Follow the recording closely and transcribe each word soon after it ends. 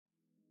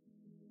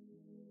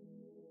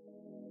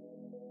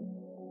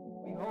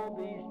hold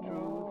these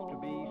truths to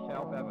be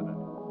self-evident,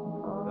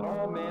 that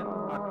all men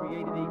are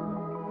created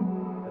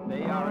equal, that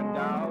they are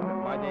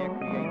endowed by their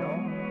Creator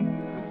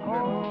with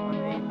certain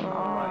unalienable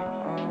rights,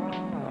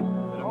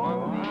 that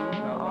among these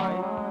are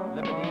life,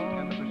 liberty,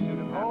 and the pursuit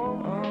of happiness.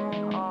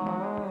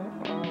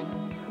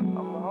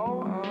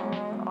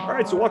 All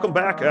right, so welcome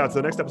back to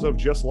the next episode of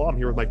Just Law. I'm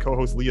here with my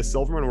co-host Leah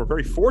Silverman, and we're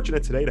very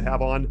fortunate today to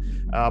have on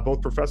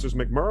both Professors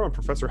McMurrow and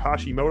Professor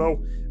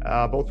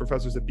Hashimoto, both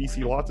professors at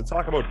BC Law, to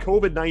talk about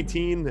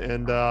COVID-19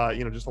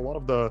 and just a lot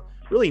of the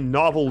really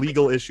novel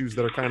legal issues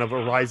that are kind of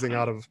arising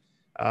out of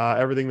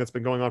everything that's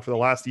been going on for the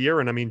last year.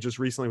 And I mean, just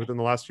recently, within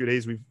the last few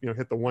days, we've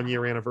hit the 1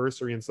 year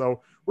anniversary, and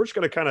so we're just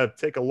going to kind of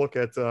take a look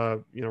at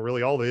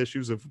really all the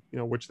issues of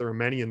which there are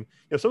many, and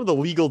some of the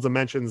legal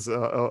dimensions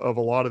of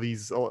a lot of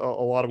these, a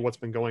lot of what's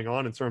been going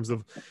on in terms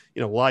of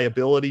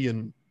liability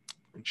and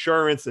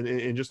insurance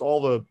and just all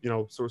the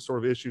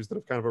sort of issues that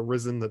have kind of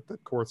arisen that the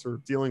courts are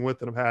dealing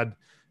with and have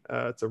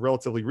had to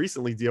relatively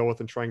recently deal with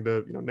and trying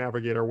to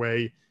navigate our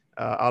way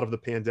out of the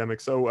pandemic.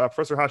 So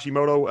Professor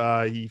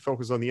Hashimoto, he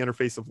focuses on the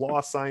interface of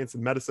law, science,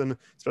 and medicine,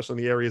 especially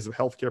in the areas of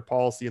healthcare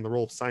policy and the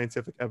role of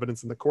scientific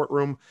evidence in the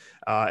courtroom.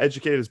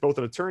 Educated as both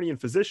an attorney and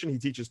physician, he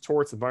teaches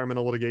torts,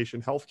 environmental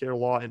litigation, healthcare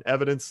law, and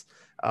evidence.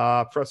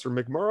 Professor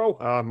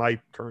McMurrow, my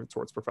current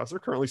torts professor,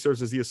 currently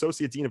serves as the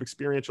Associate Dean of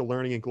Experiential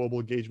Learning and Global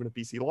Engagement at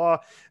BC Law.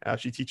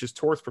 She teaches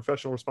torts,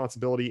 professional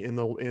responsibility in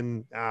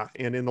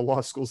the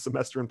law school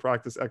semester and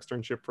practice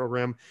externship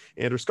program,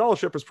 and her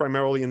scholarship is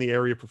primarily in the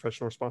area of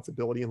professional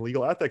responsibility and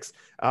legal ethics.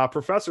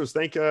 Professors,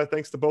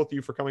 thanks to both of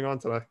you for coming on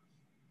today.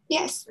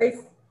 Yes, Great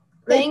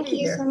thank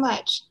you so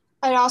much.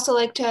 I'd also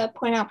like to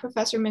point out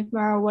Professor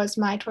McMurrow was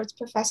my torts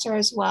professor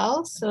as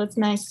well, so it's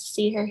nice to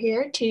see her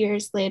here 2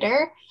 years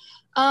later.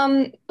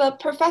 But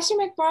Professor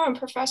McMurrow and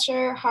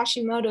Professor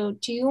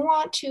Hashimoto, do you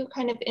want to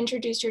kind of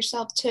introduce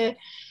yourself to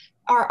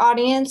our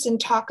audience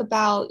and talk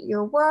about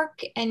your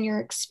work and your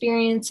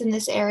experience in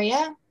this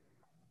area?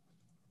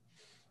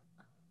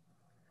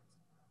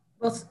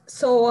 Well,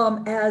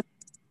 so as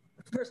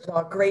first of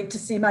all, great to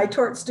see my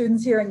tort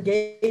students here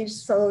engaged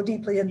so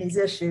deeply in these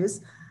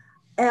issues.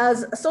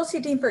 As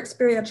Associate Dean for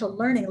Experiential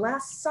Learning,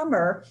 last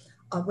summer,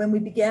 when we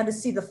began to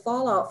see the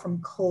fallout from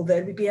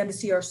COVID, we began to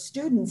see our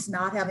students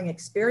not having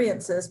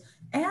experiences,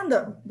 and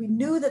we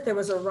knew that there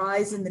was a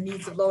rise in the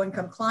needs of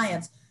low-income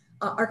clients.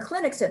 Our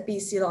clinics at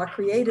BC Law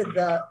created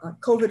the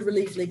COVID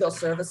Relief Legal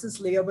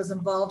Services. Leah was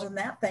involved in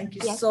that. Thank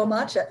you so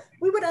much.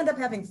 We would end up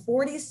having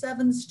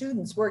 47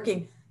 students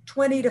working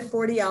 20 to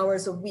 40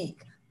 hours a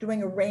week,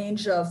 doing a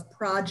range of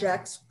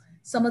projects.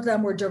 Some of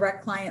them were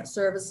direct client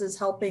services,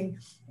 helping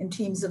in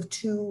teams of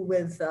two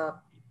with the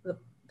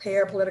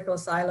PAIR, Political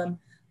Asylum,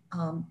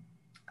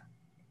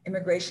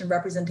 Immigration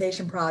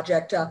Representation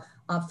Project,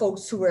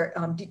 folks who were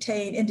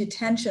detained in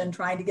detention,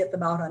 trying to get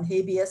them out on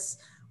habeas.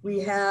 We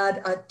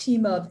had a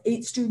team of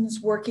 8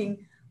 students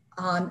working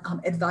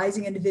on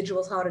advising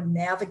individuals how to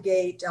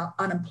navigate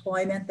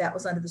unemployment. That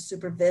was under the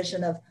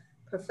supervision of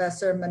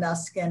Professor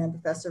Manuskin and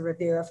Professor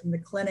Rivera from the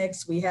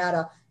clinics. We had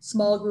a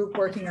small group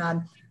working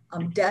on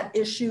debt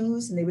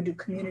issues, and they would do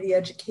community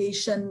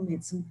education. We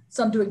had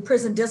some doing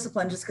prison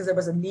discipline just because there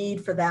was a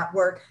need for that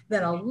work.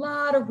 Then a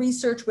lot of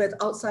research with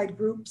outside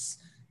groups,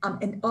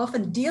 and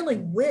often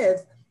dealing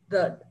with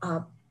the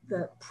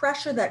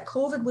pressure that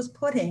COVID was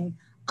putting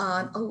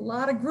on a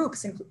lot of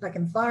groups, like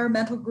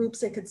environmental groups.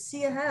 They could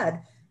see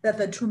ahead that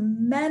the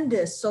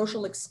tremendous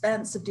social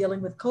expense of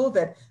dealing with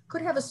COVID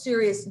could have a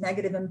serious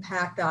negative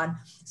impact on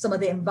some of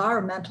the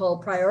environmental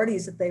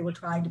priorities that they were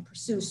trying to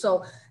pursue.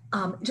 So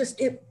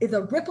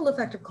the ripple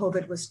effect of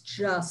COVID was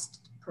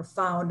just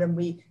profound, and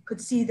we could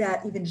see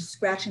that even just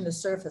scratching the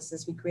surface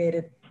as we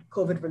created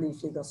COVID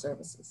Relief Legal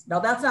Services. Now,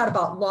 that's not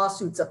about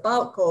lawsuits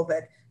about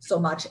COVID so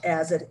much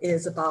as it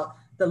is about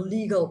the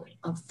legal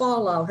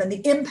fallout and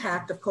the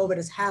impact of COVID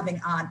is having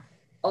on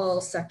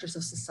all sectors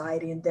of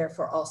society, and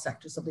therefore all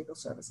sectors of legal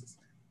services.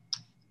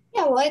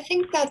 Yeah, well, I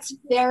think that's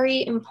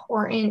very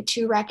important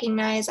to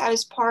recognize. I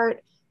was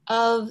part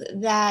of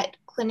that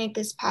clinic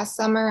this past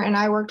summer, and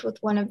I worked with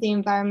one of the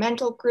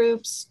environmental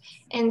groups,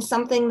 and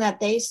something that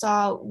they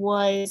saw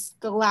was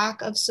the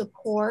lack of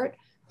support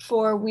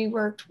we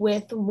worked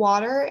with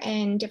water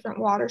and different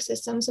water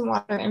systems and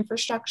water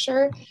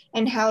infrastructure,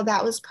 and how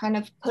that was kind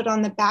of put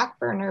on the back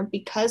burner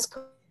because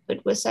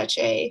COVID was such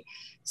a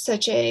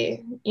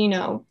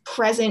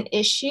present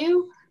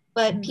issue,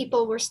 but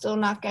people were still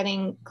not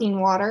getting clean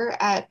water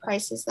at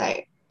prices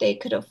that they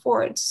could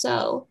afford.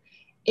 So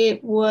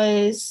it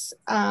was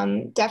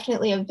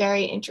definitely a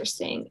very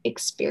interesting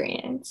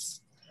experience.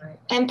 Right.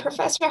 And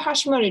Professor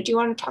Hashimoto, do you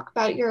want to talk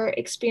about your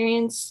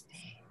experience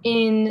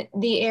in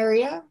the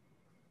area?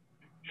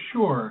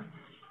 Sure.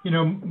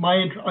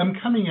 I'm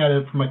coming at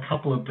it from a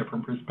couple of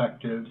different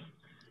perspectives.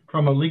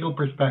 From a legal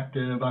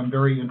perspective, I'm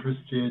very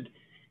interested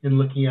in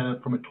looking at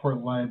it from a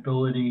tort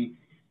liability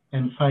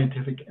and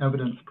scientific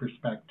evidence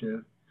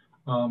perspective.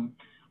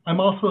 I'm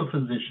also a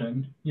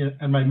physician,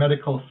 and my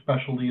medical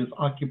specialty is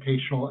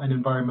occupational and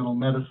environmental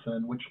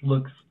medicine, which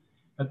looks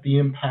at the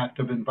impact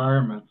of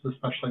environments,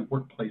 especially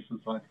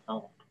workplaces on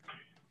health.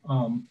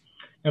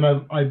 And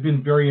I've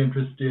been very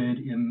interested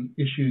in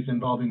issues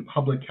involving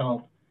public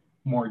health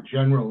more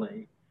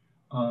generally.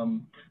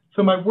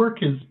 So my work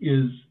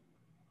is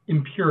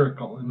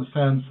empirical in the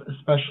sense,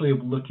 especially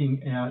of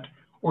looking at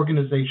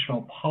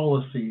organizational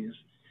policies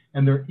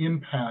and their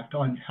impact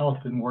on health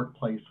in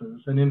workplaces.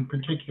 And in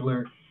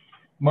particular,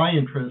 my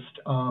interest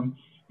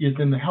is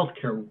in the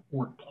healthcare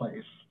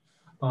workplace.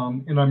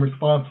 And I'm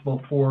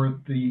responsible for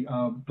the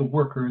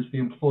workers, the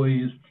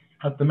employees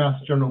at the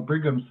Mass General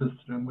Brigham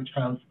system, which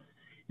has,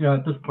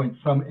 at this point,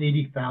 some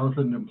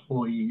 80,000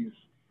 employees,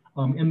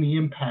 and the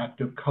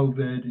impact of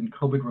COVID and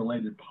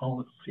COVID-related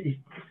policies,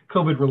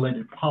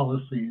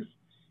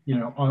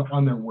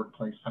 on their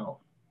workplace health.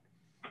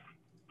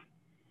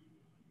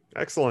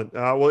 Excellent.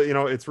 Well,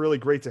 it's really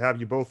great to have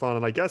you both on,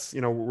 and I guess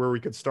where we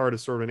could start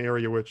is sort of an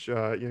area which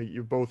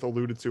you both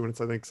alluded to, and it's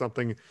I think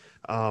something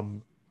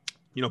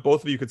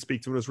both of you could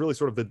speak to, and it's really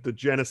sort of the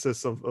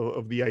genesis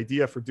of the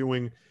idea for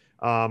doing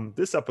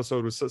this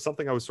episode was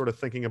something I was sort of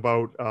thinking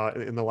about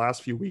in the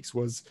last few weeks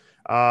was,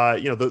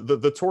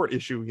 the tort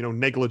issue,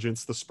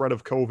 negligence, the spread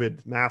of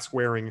COVID, mask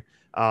wearing,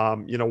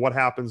 what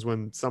happens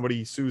when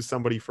somebody sues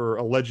somebody for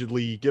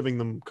allegedly giving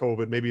them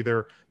COVID, maybe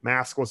their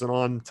mask wasn't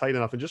on tight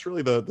enough, and just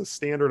really the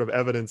standard of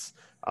evidence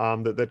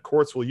that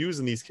courts will use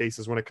in these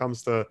cases when it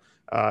comes to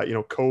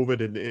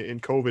COVID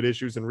and COVID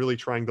issues, and really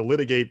trying to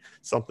litigate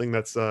something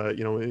that's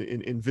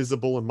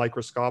invisible and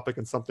microscopic,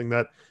 and something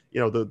that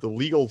the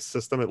legal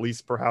system, at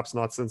least perhaps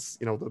not since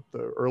the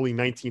early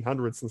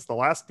 1900s, since the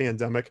last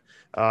pandemic,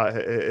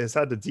 has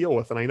had to deal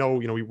with. And I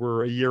know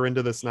we're a year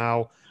into this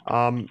now,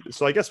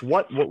 so I guess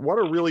what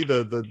are really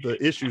the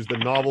issues, the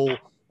novel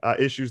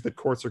issues that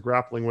courts are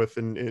grappling with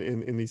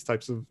in these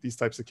types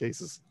of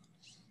cases?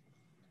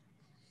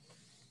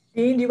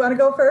 Dean, do you want to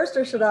go first,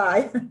 or should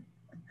I?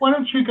 Why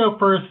don't you go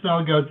first and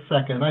I'll go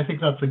second? I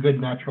think that's a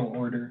good natural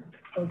order.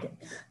 Okay,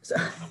 so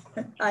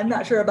I'm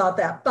not sure about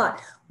that,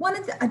 but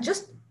I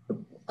just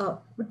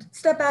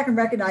step back and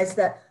recognize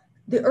that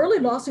the early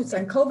lawsuits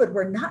on COVID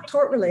were not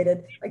tort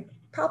related. Like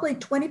probably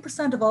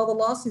 20% of all the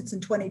lawsuits in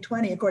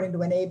 2020, according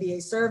to an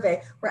ABA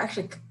survey, were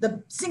actually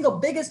the single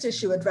biggest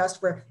issue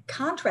addressed were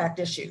contract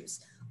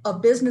issues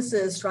of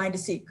businesses trying to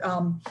seek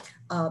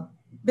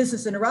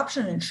business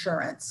interruption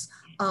insurance.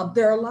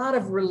 There are a lot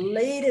of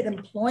related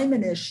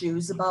employment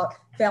issues about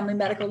family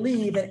medical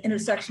leave and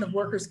intersection of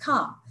workers'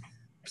 comp.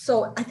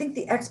 So I think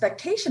the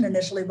expectation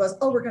initially was,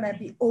 we're going to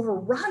be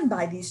overrun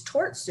by these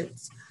tort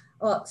suits.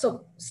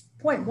 So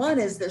point one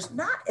is there's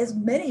not as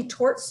many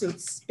tort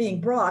suits being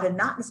brought, and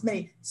not as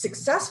many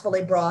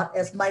successfully brought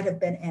as might have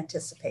been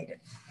anticipated.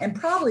 And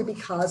probably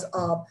because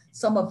of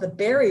some of the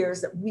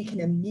barriers that we can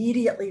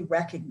immediately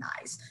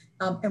recognize.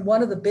 And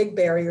one of the big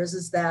barriers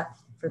is that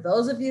for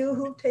those of you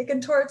who've taken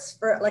torts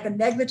for like a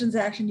negligence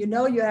action, you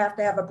have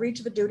to have a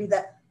breach of a duty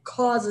that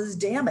causes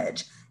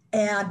damage.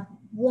 And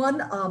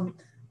one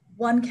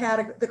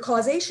category, the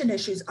causation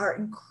issues are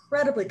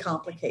incredibly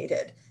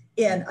complicated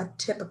in a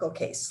typical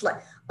case.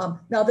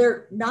 Now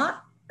they're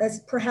not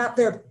as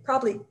they're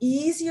probably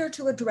easier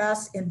to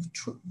address in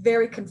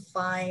very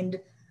confined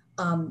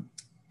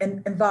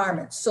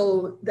environments.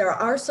 So there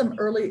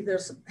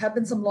have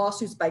been some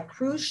lawsuits by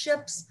cruise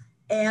ships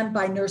and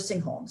by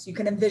nursing homes. You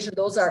can envision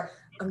those are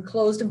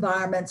enclosed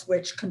environments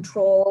which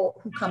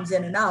control who comes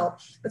in and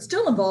out, but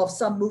still involve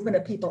some movement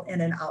of people in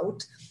and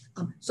out.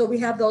 So we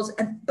have those,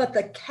 but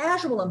the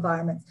casual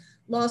environments,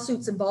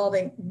 lawsuits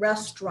involving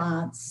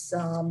restaurants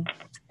and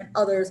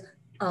others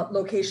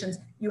locations,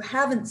 you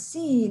haven't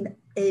seen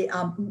a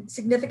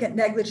significant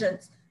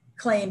negligence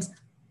claims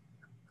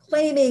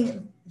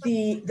claiming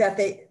that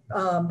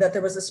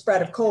there was a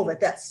spread of COVID.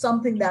 That's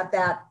something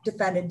that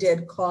defendant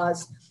did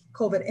cause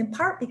COVID, in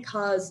part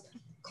because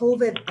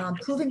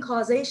COVID, proving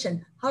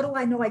causation, how do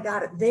I know I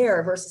got it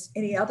there versus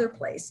any other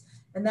place?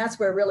 And that's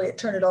where really it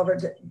turned it over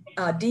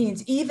to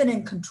deans, even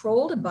in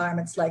controlled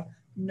environments like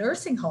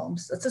nursing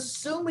homes. Let's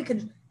assume we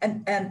can,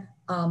 and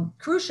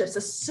cruise ships,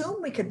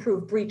 assume we can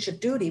prove breach of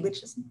duty,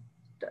 which is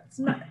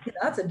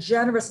that's a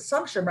generous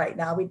assumption right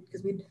now,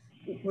 because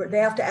they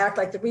have to act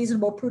like the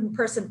reasonable, prudent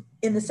person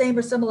in the same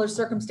or similar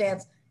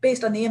circumstance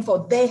based on the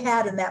info they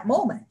had in that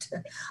moment,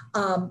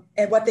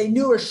 and what they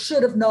knew or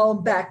should have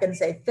known back in,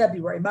 say,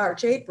 February,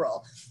 March,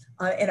 April,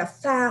 in a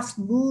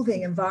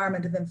fast-moving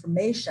environment of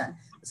information.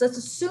 So let's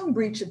assume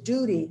breach of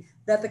duty,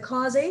 that the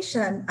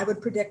causation, I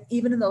would predict,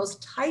 even in those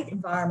tight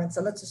environments,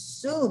 and let's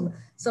assume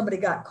somebody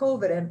got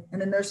COVID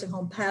and a nursing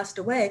home passed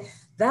away,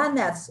 then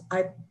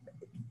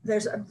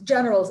there's a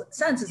general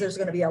sense is there's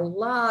going to be a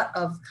lot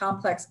of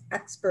complex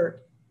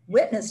expert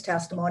witness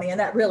testimony, and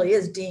that really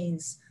is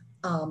Dean's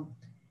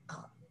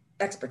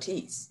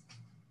expertise.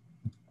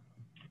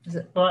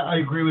 Well, I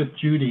agree with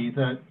Judy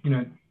that,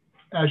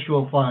 as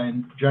you'll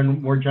find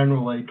more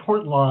generally,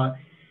 tort law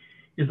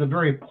is a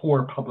very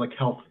poor public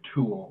health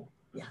tool.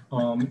 Yeah.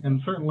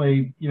 And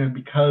certainly,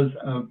 because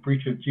of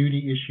breach of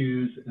duty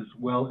issues as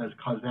well as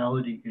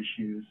causality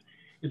issues,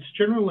 it's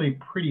generally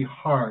pretty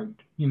hard,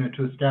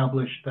 to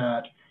establish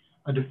that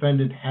a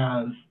defendant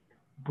has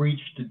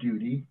breached a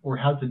duty or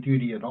has a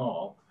duty at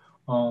all.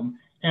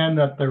 and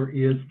that there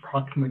is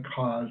proximate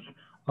cause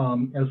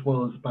as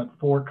well as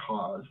but-for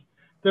cause.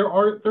 There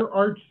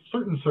are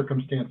certain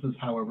circumstances,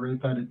 however,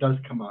 that it does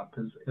come up,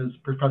 as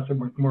Professor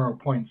McMurrow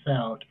points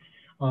out.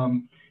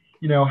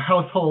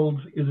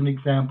 Households is an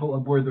example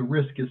of where the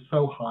risk is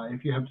so high.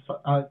 If you have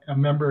a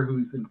member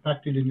who's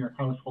infected in your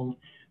household,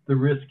 the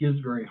risk is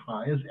very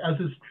high, as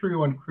is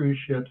true on cruise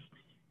ships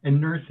and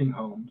nursing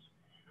homes.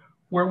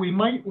 Where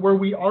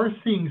we are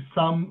seeing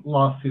some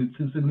lawsuits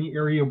is in the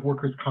area of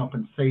workers'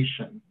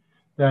 compensation.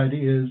 That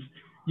is,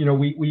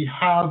 we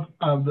have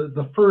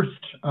the first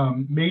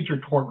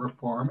major tort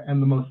reform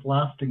and the most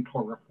lasting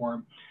tort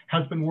reform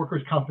has been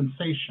workers'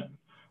 compensation,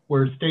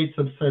 where states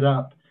have set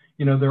up,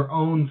 their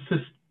own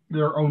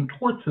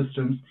tort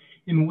systems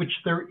in which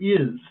there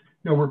is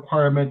no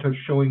requirement of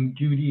showing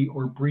duty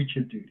or breach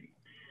of duty.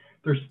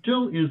 There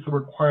still is the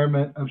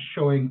requirement of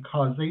showing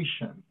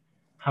causation,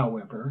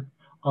 however,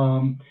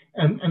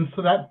 and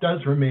so that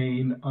does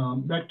remain,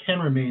 that can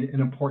remain an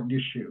important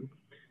issue.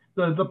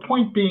 The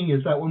point being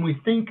is that when we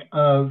think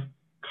of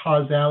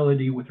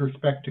causality with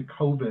respect to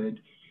COVID,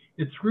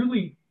 it's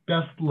really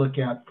best looked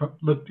at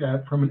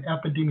from an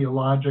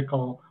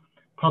epidemiological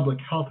public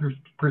health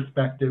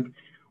perspective,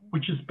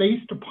 which is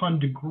based upon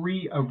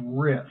degree of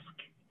risk,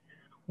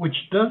 which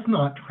does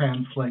not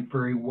translate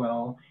very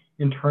well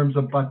in terms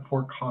of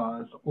but-for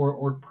cause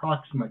or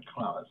proximate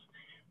cause,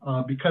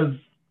 because,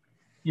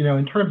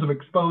 in terms of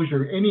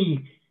exposure,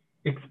 any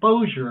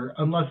exposure,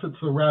 unless it's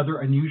a rather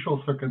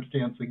unusual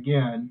circumstance,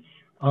 again,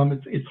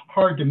 it's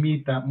hard to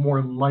meet that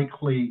more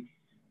likely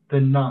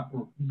than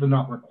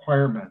not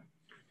requirement.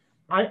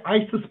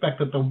 I suspect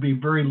that there'll be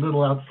very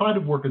little outside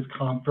of workers'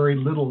 comp, very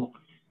little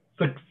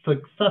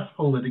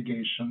successful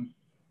litigation,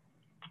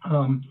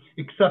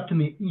 except in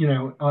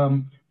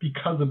the,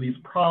 because of these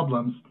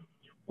problems.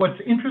 What's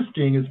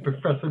interesting, as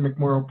Professor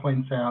McMurrow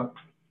points out,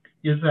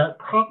 is that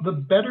the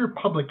better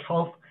public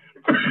health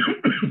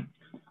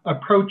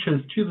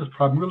approaches to this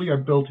problem really are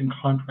built in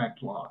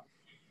contract law.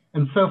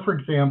 And so, for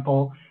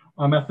example,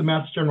 at the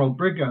Mass General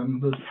Brigham,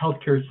 this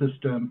healthcare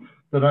system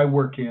that I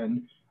work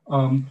in,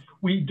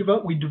 we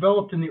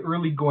developed in the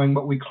early going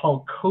what we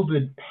call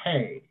COVID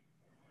pay,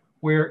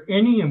 where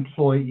any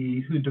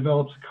employee who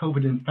develops a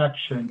COVID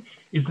infection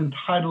is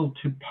entitled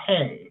to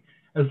pay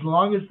as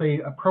long as they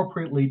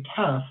appropriately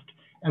test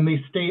and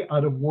they stay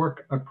out of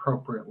work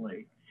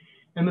appropriately.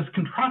 And this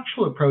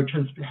contractual approach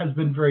has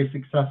been very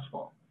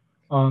successful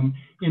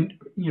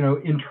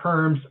in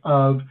terms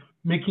of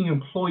making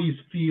employees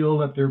feel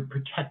that they're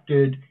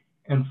protected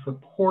and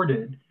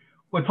supported.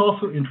 What's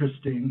also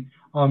interesting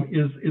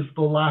is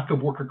the lack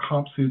of worker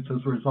comp suits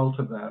as a result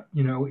of that.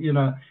 In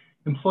an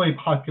employee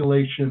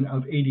population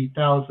of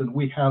 80,000,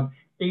 we have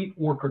 8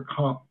 worker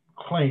comp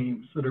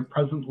claims that are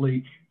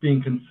presently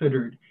being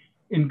considered.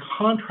 In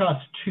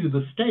contrast to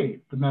the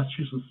state, the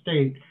Massachusetts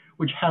state,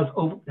 which has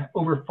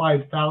over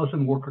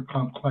 5,000 worker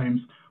comp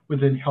claims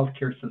within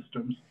healthcare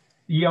systems.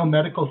 The Yale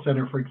Medical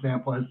Center, for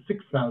example, has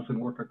 6,000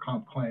 worker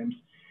comp claims.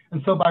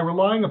 And so by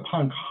relying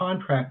upon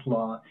contract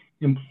law,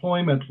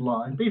 employment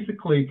law, and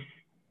basically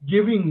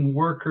giving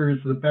workers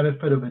the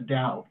benefit of a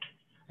doubt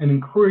and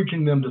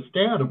encouraging them to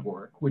stay out of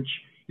work, which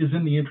is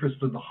in the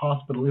interest of the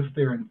hospital if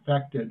they're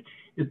infected,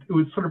 it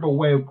was sort of a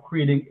way of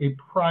creating a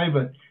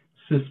private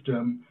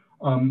system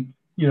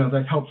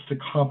that helps to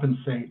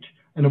compensate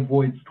and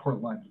avoids tort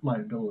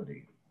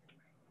liability.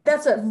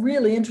 That's a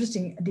really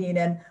interesting, Dean,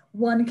 and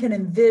one can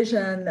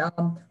envision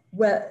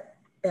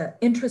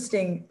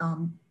interesting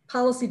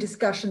policy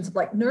discussions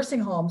like nursing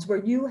homes,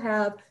 where you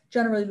have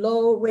generally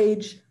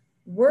low-wage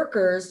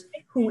workers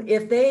who,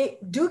 if they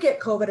do get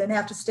COVID and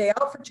have to stay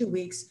out for 2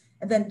 weeks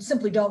and then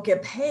simply don't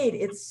get paid,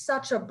 it's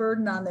such a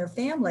burden on their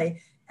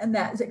family, and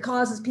that it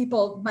causes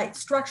people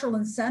structural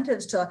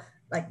incentives to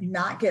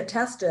not get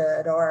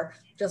tested or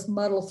just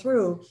muddle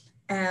through.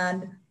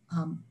 And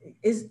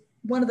is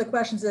one of the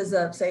questions is,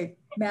 say,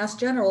 Mass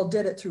General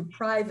did it through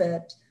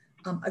private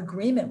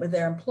agreement with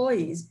their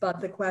employees,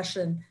 but the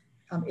question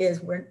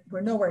is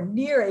we're nowhere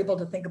near able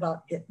to think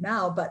about it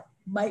now, but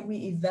might we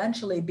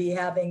eventually be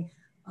having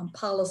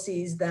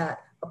policies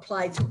that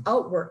apply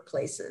throughout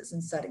workplaces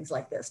in settings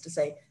like this, to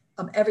say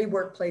every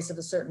workplace of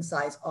a certain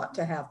size ought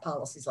to have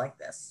policies like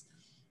this?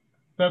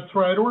 That's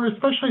right, or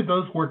especially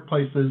those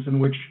workplaces in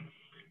which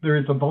there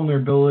is a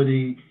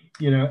vulnerability,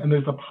 and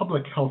there's a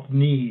public health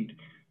need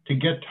to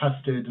get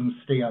tested and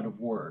stay out of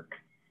work.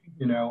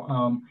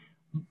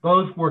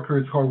 Those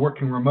workers who are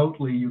working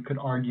remotely, you could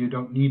argue,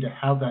 don't need to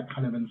have that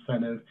kind of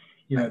incentive,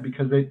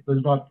 because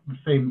there's not the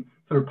same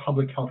sort of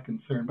public health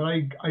concern. But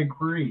I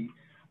agree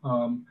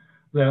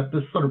that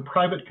this sort of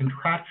private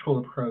contractual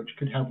approach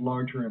could have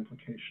larger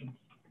implications.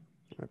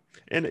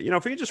 And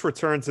if we could just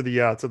return to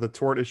the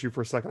tort issue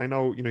for a second, I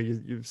know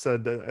you've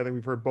said that, I think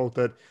we've heard both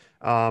that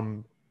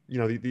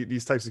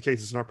these types of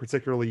cases are not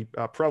particularly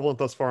prevalent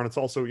thus far, and it's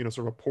also sort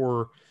of a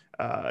poor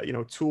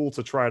tool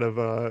to try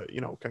to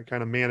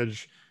kind of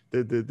manage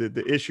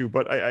the issue.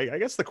 But I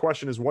guess the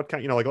question is what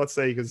kind, let's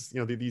say, because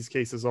these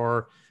cases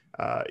are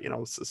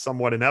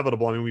somewhat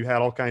inevitable. I mean, we've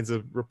had all kinds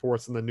of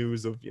reports in the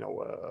news of,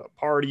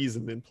 parties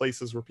and in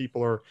places where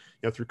people are,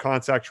 through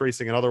contact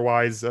tracing and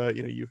otherwise,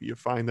 you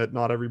find that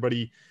not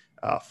everybody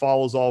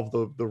follows all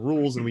of the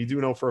rules. And we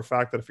do know for a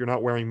fact that if you're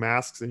not wearing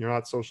masks and you're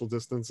not social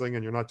distancing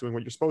and you're not doing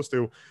what you're supposed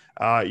to,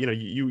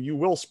 you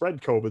will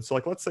spread COVID. So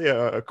like, let's say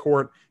a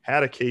court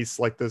had a case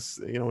like this,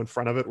 in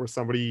front of it where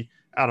somebody,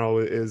 I don't know,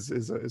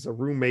 is a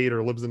roommate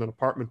or lives in an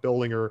apartment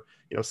building or,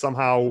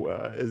 somehow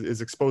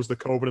is exposed to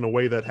COVID in a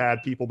way that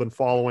had people been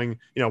following,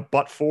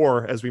 but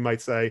for, as we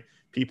might say,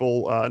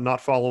 people not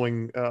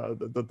following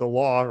the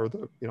law or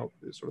the,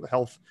 sort of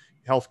the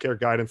healthcare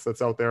guidance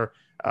that's out there,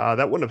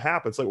 that wouldn't have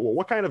happened. So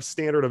what kind of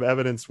standard of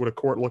evidence would a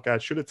court look at?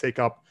 Should it take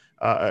up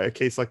a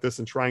case like this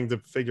and trying to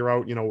figure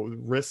out,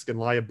 risk and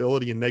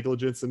liability and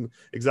negligence and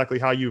exactly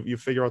how you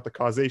figure out the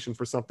causation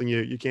for something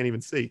you can't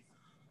even see?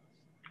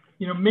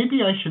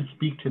 Maybe I should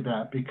speak to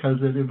that because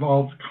it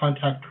involves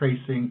contact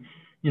tracing,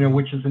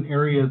 which is an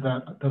area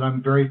that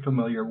I'm very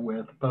familiar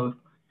with, both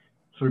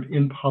sort of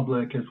in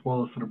public as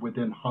well as sort of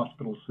within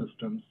hospital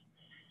systems.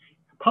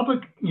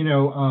 Public,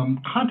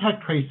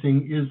 contact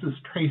tracing is this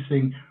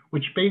tracing,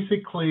 which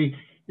basically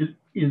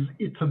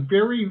it's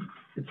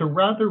a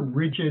rather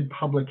rigid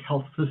public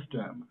health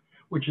system,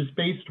 which is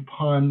based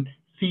upon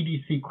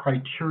CDC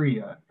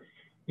criteria,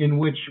 in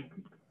which,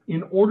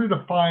 in order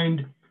to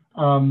find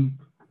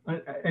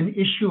an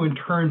issue in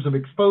terms of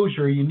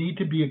exposure, you need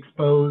to be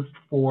exposed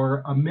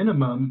for a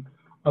minimum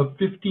of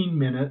 15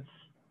 minutes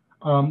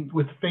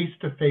with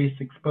face-to-face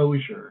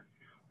exposure.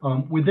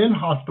 Within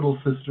hospital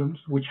systems,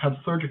 which have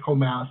surgical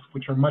masks,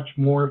 which are much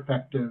more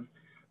effective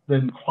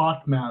than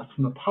cloth masks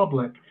in the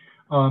public,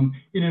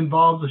 it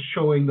involves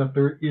showing that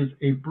there is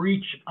a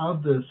breach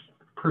of this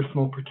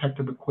personal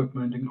protective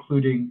equipment,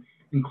 including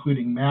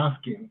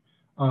masking.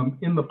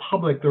 In the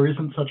public, there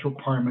isn't such a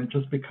requirement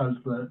just because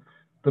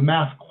the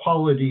mask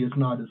quality is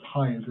not as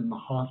high as in the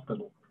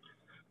hospital.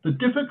 The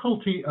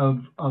difficulty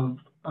of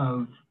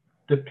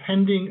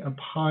depending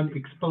upon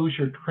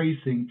exposure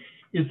tracing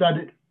is that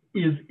it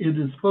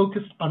is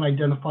focused on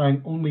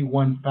identifying only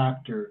one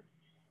factor.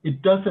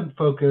 It doesn't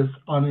focus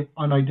on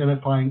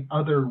identifying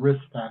other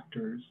risk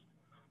factors.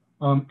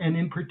 And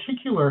in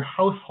particular,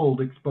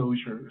 household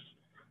exposures.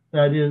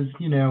 That is,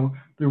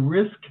 the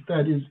risk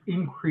that is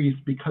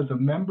increased because a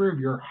member of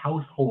your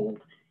household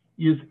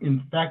is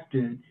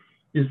infected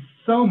is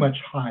so much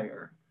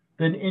higher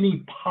than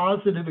any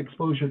positive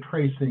exposure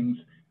tracings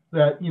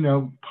that,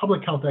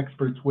 public health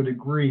experts would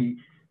agree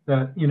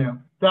that,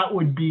 that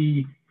would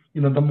be,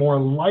 the more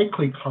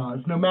likely cause,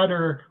 no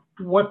matter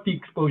what the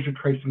exposure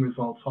tracing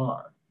results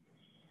are.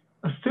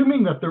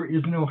 Assuming that there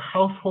is no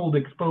household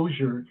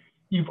exposure,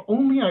 you've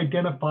only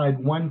identified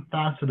one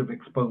facet of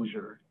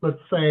exposure. Let's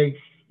say,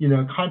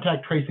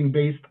 contact tracing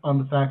based on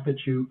the fact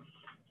that you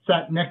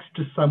sat next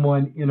to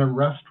someone in a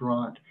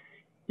restaurant.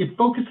 It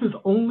focuses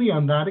only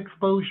on that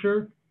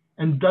exposure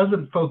and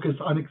doesn't focus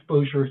on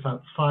exposures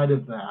outside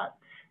of that.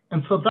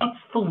 And so that's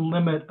the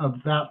limit of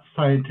that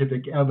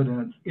scientific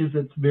evidence, is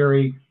its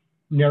very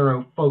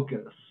narrow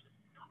focus.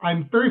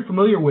 I'm very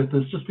familiar with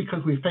this just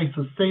because we face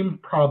the same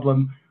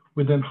problem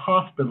within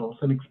hospitals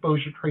and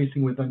exposure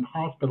tracing within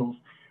hospitals,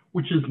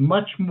 which is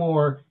much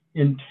more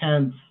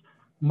intense,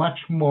 much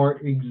more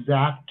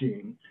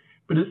exacting,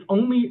 but it's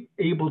only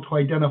able to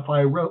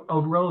identify a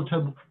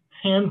relative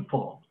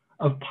handful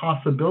of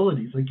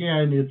possibilities.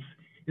 Again,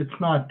 it's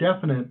not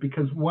definite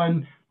because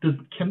one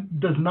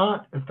does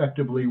not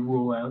effectively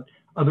rule out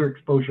other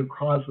exposure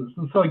causes.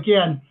 And so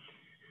again,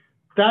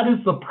 that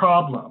is the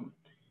problem,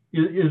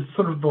 is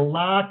sort of the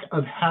lack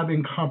of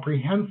having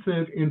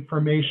comprehensive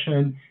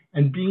information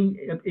and being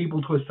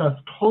able to assess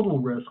total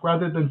risk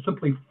rather than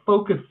simply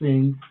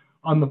focusing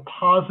on the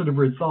positive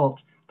result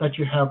that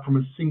you have from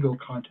a single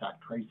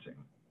contact tracing.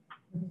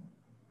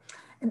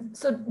 And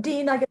so,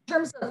 Dean, in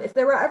terms of if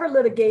there were ever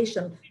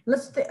litigation,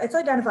 let's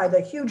identify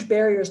the huge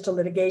barriers to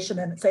litigation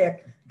in, say, a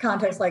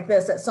context like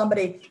this, that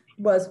somebody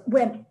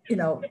went,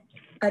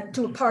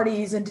 to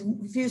parties and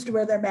refused to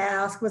wear their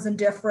mask, was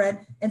indifferent,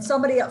 and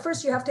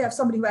first you have to have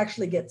somebody who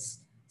actually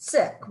gets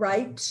sick,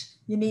 right?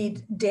 You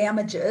need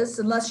damages,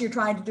 unless you're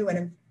trying to do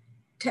an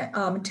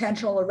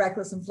intentional or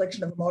reckless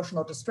infliction of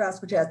emotional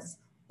distress, which has its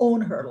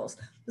own hurdles.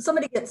 But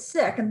somebody gets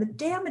sick, and the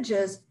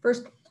damages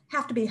first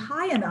have to be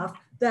high enough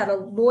that a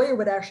lawyer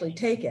would actually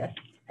take it.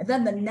 And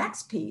then the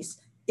next piece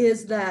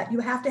is that you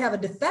have to have a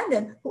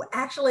defendant who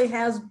actually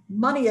has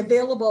money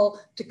available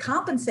to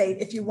compensate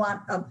if you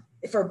want,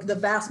 for the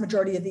vast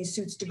majority of these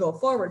suits to go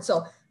forward.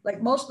 So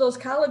like most of those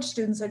college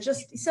students are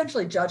just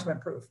essentially judgment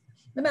proof,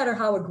 no matter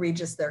how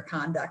egregious their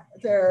conduct.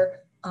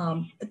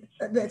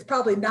 It's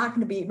probably not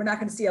going to be, we're not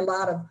going to see a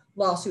lot of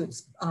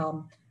lawsuits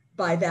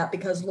by that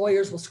because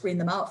lawyers will screen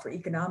them out for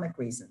economic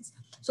reasons.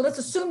 So let's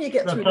assume you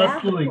get through that. That's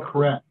absolutely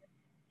correct.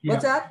 Yeah.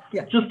 What's that?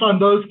 Yeah. Just on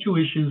those two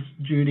issues,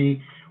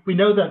 Judy, we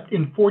know that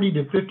in 40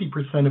 to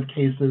 50% of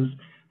cases,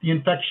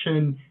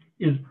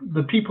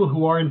 the people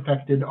who are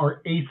infected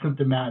are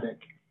asymptomatic.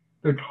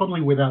 They're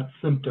totally without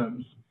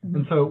symptoms. Mm-hmm.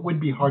 And so it would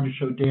be hard to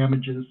show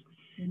damages.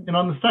 Mm-hmm. And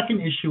on the second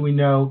issue, we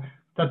know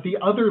that the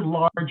other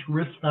large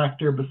risk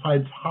factor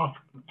besides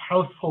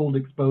household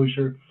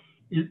exposure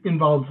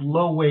involves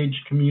low-wage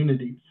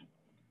communities.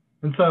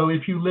 And so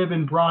if you live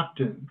in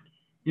Brockton,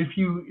 if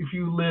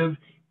you live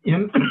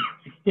in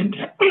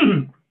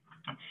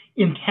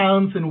in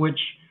towns in which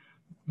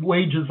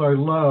wages are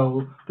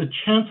low, the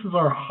chances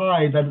are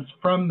high that it's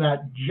from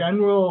that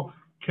general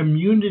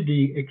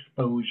community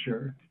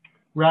exposure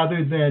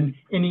rather than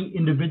any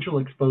individual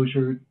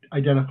exposure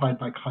identified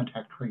by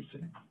contact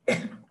tracing.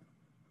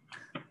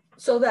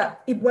 So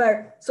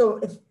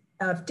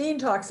if Dean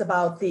talks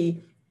about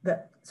the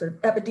sort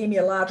of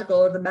epidemiological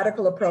or the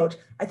medical approach,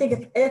 I think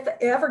if it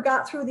ever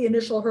got through the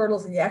initial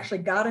hurdles and you actually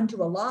got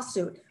into a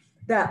lawsuit,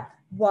 that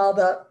while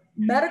the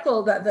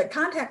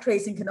contact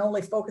tracing can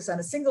only focus on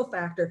a single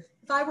factor,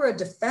 if I were a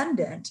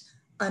defendant,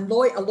 a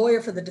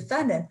lawyer for the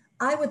defendant,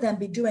 I would then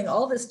be doing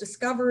all this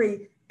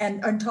discovery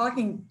and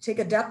take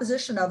a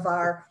deposition of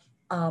our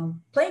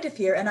plaintiff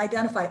here and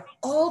identify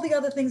all the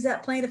other things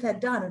that plaintiff had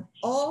done and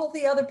all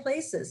the other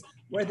places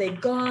where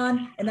they'd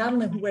gone, and not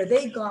only where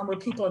they'd gone, where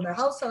people in their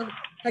household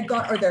had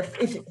gone, or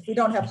if we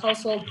don't have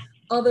household,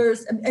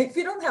 others. And if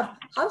you don't have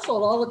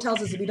household, all it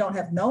tells us if we don't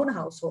have known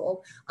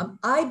household.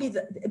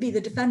 It'd be the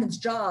defendant's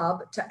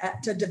job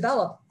to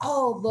develop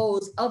all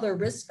those other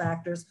risk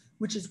factors,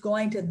 which is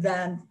going to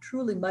then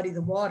truly muddy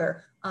the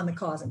water on the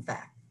cause and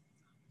fact.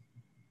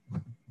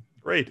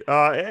 Great.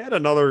 I had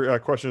another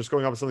question just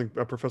going off of something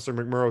Professor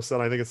McMurrow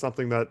said. I think it's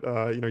something that,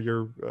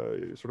 you're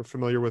sort of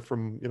familiar with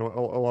from, a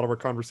lot of our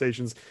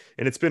conversations.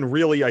 And it's been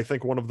really, I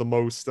think, one of the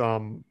most,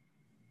 sort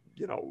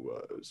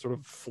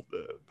of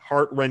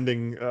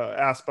heart-rending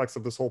aspects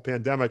of this whole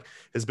pandemic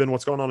has been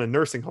what's going on in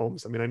nursing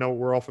homes. I mean, I know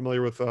we're all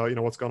familiar with,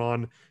 what's going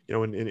on,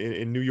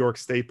 in New York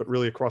State, but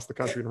really across the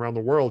country and around the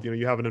world.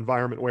 You have an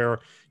environment where,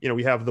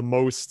 we have the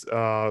most,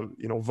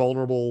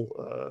 vulnerable,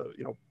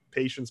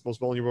 patients, most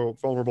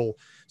vulnerable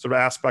sort of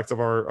aspects of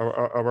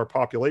our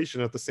population.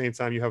 At the same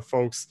time, you have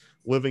folks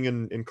living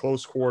in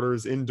close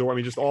quarters, indoor. I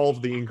mean, just all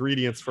of the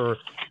ingredients for,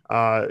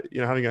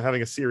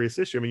 having a serious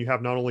issue. I mean, you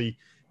have not only,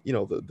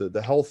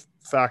 the health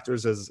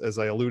factors as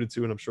I alluded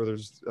to, and I'm sure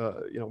there's,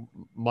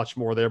 much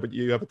more there, but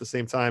you have at the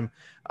same time,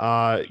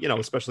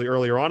 especially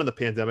earlier on in the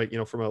pandemic,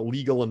 from a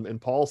legal and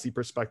policy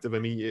perspective, I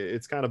mean,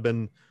 it's kind of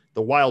been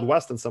the Wild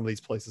West in some of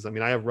these places. I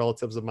mean, I have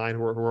relatives of mine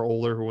who are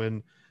older, who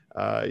in,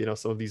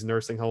 some of these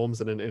nursing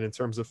homes, and in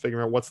terms of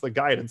figuring out what's the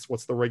guidance,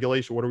 what's the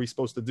regulation, what are we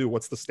supposed to do,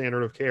 what's the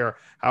standard of care,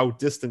 how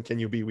distant can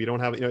you be? We don't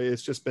have,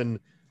 it's just been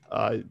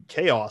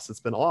chaos.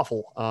 It's been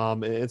awful.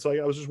 And so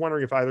I was just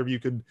wondering if either of you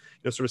could,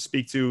 sort of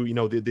speak to,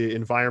 the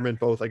environment,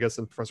 both, I guess,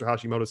 in Professor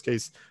Hashimoto's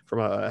case, from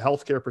a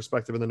healthcare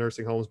perspective in the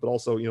nursing homes, but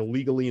also,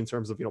 legally in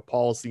terms of,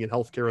 policy and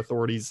healthcare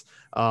authorities,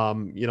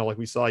 like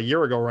we saw a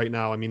year ago right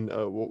now. I mean,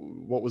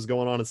 what was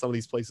going on in some of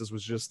these places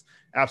was just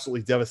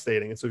absolutely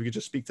devastating. And so if you could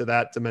just speak to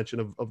that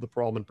dimension of the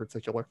problem in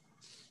particular.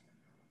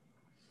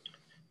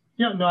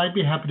 Yeah, no, I'd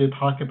be happy to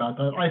talk about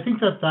that. I think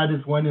that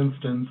is one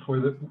instance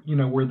where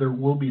where there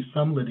will be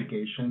some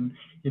litigation,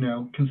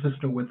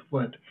 consistent with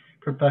what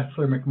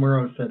Professor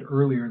McMurrow said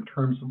earlier in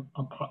terms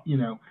of,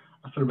 a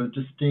sort of a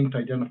distinct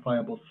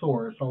identifiable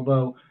source,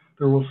 although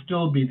there will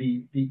still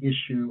be the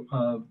issue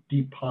of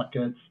deep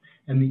pockets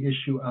and the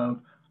issue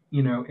of,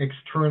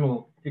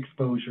 external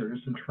exposures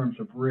in terms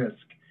of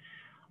risk.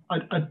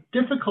 A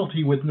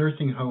difficulty with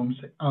nursing homes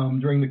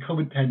during the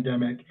COVID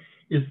pandemic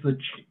is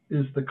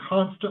the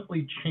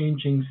constantly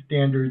changing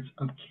standards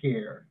of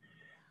care.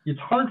 It's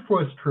hard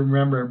for us to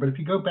remember, but if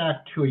you go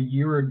back to a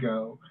year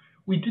ago,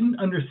 we didn't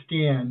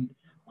understand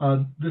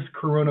this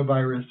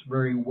coronavirus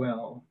very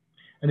well.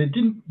 And it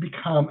didn't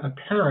become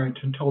apparent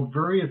until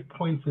various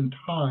points in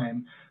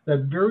time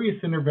that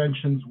various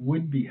interventions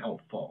would be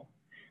helpful.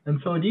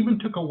 And so it even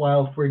took a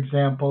while, for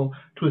example,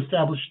 to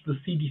establish the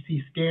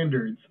CDC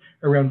standards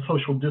around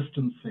social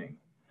distancing,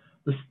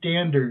 the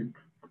standard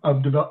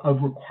of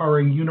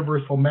requiring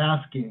universal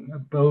masking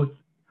of both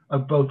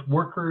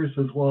workers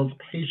as well as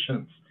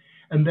patients,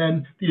 and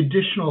then the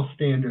additional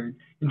standard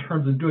in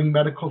terms of doing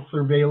medical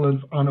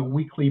surveillance on a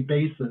weekly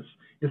basis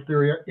if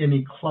there are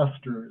any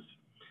clusters.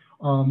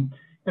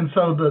 And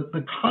so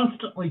the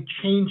constantly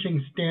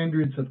changing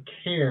standards of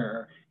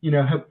care,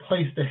 have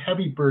placed a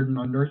heavy burden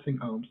on nursing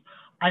homes.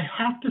 I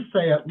have to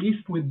say, at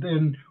least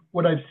within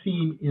what I've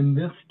seen in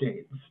this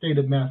state, the state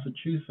of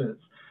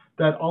Massachusetts,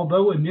 that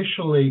although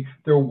initially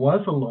there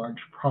was a large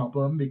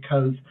problem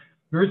because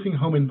nursing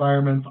home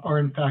environments are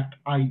in fact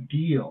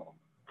ideal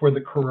for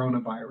the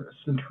coronavirus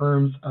in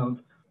terms of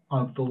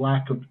the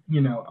lack of,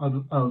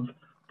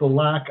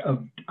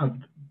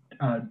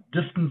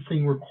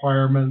 distancing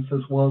requirements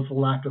as well as the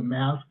lack of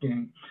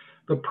masking,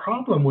 the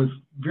problem was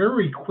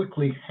very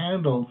quickly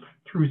handled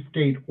through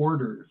state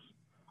orders.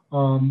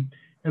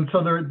 And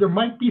so there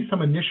might be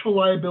some initial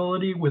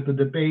liability with the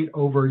debate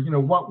over,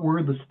 what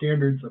were the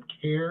standards of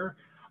care.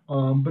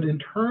 But in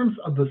terms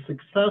of the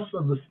success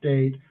of the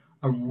state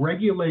of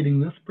regulating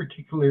this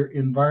particular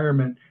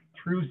environment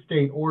through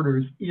state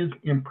orders is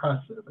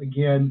impressive.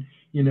 Again,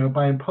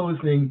 by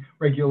imposing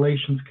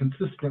regulations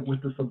consistent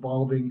with this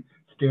evolving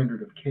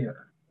standard of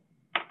care.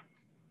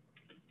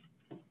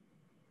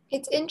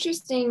 It's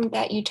interesting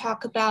that you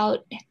talk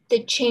about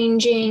the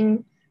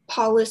changing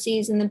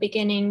policies in the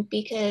beginning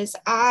because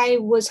I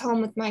was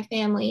home with my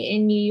family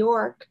in New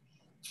York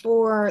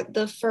for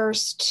the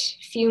first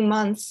few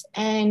months,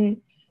 and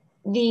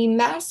the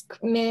mask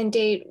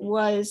mandate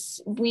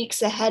was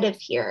weeks ahead of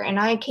here. And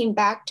I came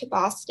back to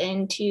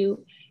Boston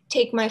to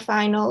take my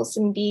finals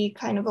and be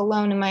kind of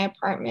alone in my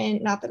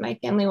apartment. Not that my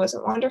family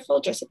wasn't wonderful,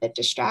 just a bit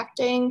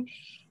distracting.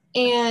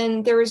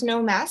 And there was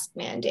no mask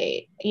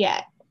mandate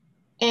yet.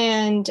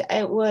 And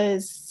it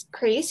was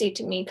crazy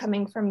to me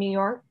coming from New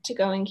York to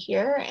going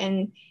here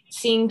and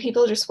seeing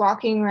people just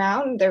walking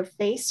around, their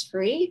face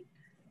free.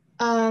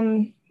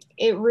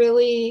 It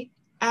really,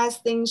 as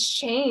things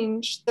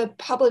change, the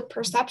public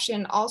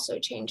perception also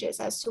changes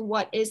as to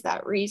what is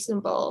that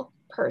reasonable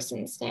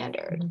person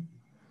standard.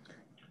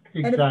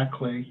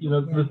 Exactly. You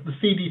know, the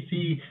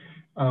CDC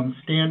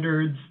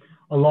standards,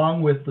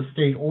 along with the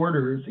state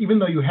orders, even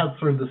though you have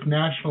sort of this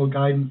national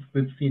guidance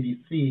with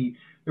CDC,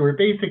 they were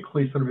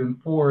basically sort of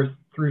enforced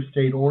through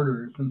state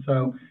orders. And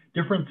so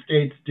different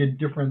states did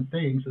different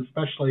things,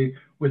 especially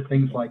with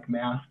things like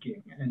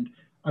masking. And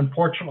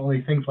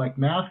unfortunately, things like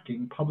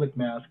masking, public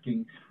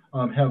masking,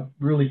 have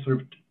really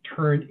sort of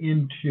turned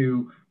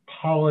into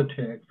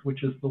politics,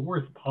 which is the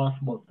worst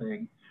possible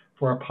thing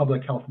for a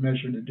public health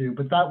measure to do.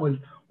 But that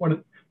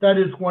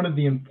is one of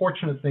the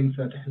unfortunate things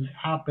that has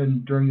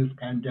happened during this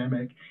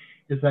pandemic,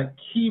 is that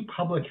key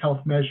public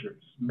health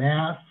measures,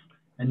 masks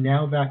and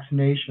now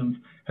vaccinations,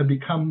 have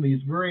become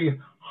these very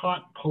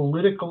hot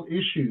political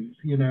issues,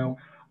 you know,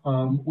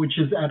 which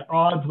is at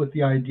odds with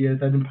the idea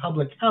that in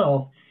public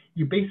health,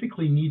 you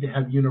basically need to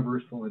have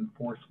universal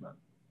enforcement.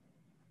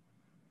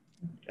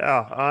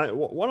 Yeah.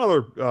 One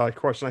other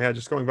question I had,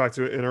 just going back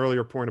to an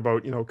earlier point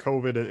about, you know,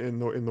 COVID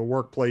in the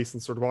workplace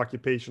and sort of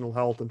occupational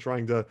health and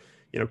trying to,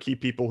 you know, keep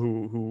people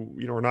who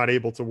you know, are not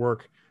able to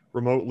work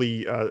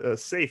remotely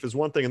safe is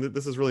one thing. And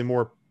this is really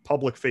more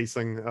public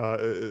facing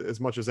as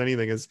much as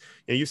anything. Is,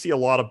 you know, you see a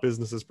lot of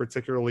businesses,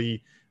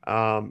 particularly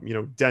you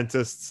know,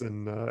 dentists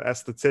and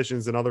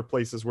estheticians and other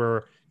places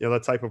where, you know,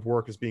 that type of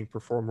work is being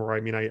performed. Where,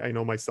 I mean, I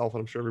know myself,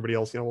 and I'm sure everybody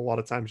else, you know, a lot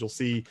of times you'll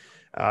see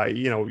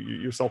you know,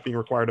 yourself being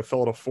required to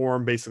fill out a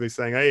form basically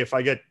saying, hey, if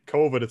I get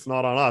COVID, it's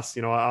not on us.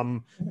 You know,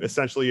 I'm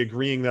essentially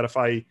agreeing that if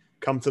I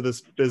come to this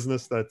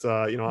business that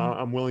you know,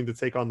 I'm willing to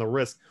take on the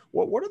risk.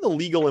 What are the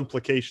legal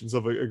implications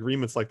of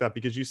agreements like that?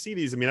 Because you see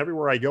these, I mean,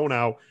 everywhere I go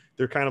now,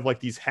 they're kind of like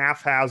these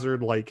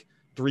haphazard, like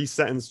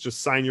 3-sentence,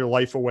 just sign your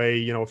life away,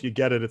 you know, if you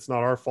get it, it's not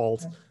our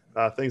fault,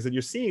 things that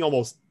you're seeing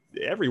almost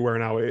everywhere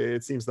now,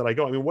 it seems that I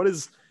go. I mean, what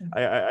is,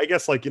 I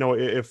guess, like, you know,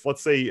 if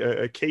let's say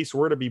a case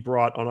were to be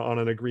brought on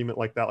an agreement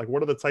like that, like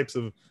what are the types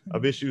of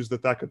issues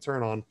that could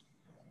turn on?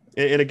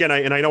 And again,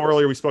 I know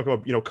earlier we spoke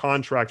about, you know,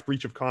 contract,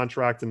 breach of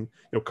contract, and,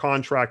 you know,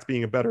 contract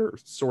being a better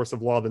source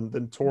of law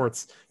than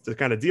torts to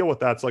kind of deal with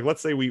that. So, like,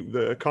 let's say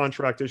the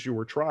contract issue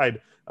were tried,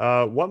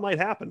 what might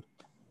happen?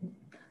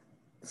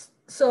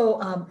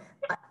 So,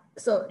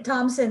 so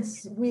Tom,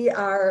 since we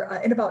are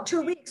in about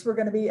 2 weeks, we're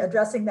going to be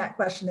addressing that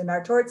question in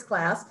our torts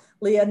class.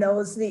 Leah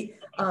knows the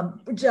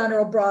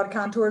general broad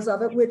contours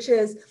of it, which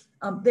is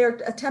they're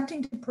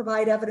attempting to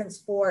provide evidence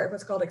for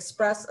what's called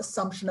express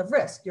assumption of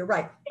risk. You're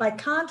right. By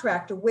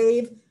contract, to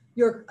waive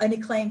any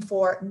claim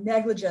for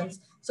negligence.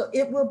 So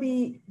it will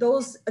be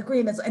those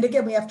agreements. And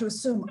again, we have to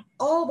assume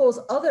all those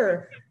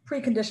other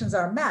preconditions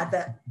are met,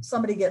 that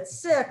somebody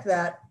gets sick,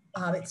 that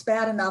it's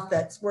bad enough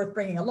that's worth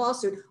bringing a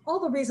lawsuit. All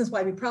the reasons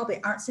why we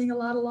probably aren't seeing a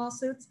lot of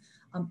lawsuits.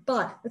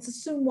 But let's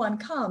assume one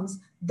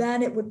comes,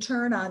 then it would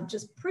turn on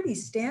just pretty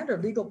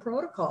standard legal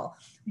protocol.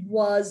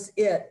 Was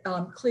it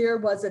clear?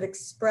 Was it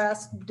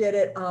expressed? Did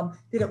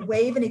it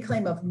waive any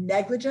claim of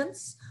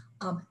negligence?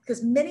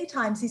 Because many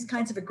times these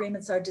kinds of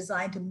agreements are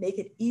designed to make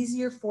it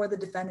easier for the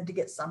defendant to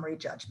get summary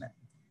judgment.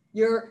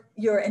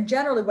 And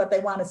generally what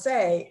they want to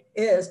say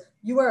is,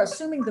 you are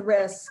assuming the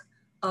risk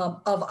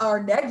of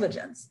our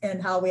negligence in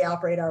how we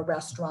operate our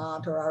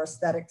restaurant or our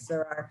aesthetics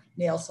or our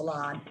nail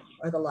salon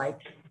or the like.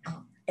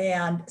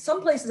 And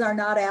some places are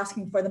not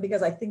asking for them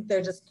because I think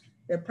they're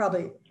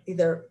probably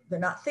either they're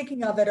not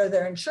thinking of it, or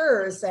their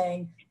insurer is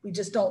saying,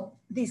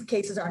 these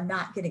cases are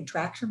not getting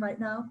traction right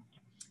now.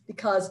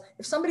 Because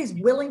if somebody's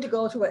willing to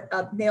go to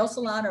a nail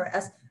salon or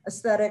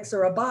aesthetics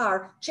or a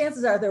bar,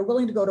 chances are they're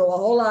willing to go to a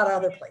whole lot of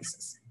other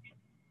places.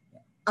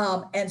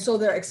 And so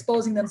they're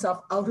exposing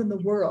themselves out in the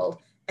world.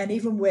 And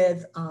even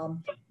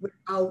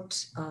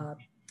without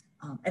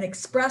an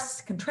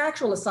express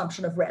contractual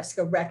assumption of risk,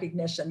 a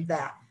recognition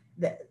that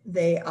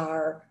they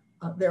are,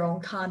 their own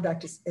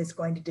conduct is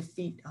going to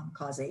defeat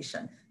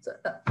causation. So,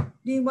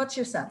 Dean, what's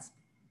your sense?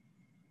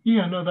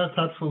 Yeah, no, that's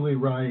absolutely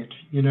right.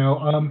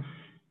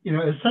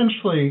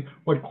 Essentially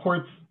what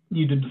courts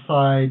need to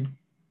decide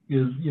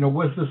is,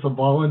 was this a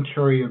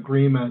voluntary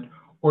agreement,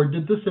 or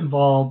did this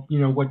involve,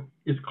 what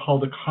is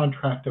called a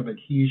contract of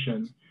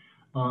adhesion?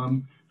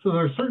 So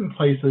there are certain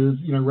places,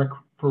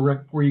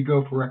 where you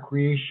go for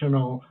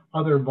recreational,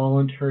 other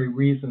voluntary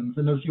reasons.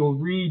 And as you'll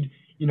read,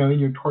 in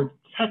your tort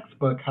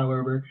textbook,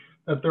 however,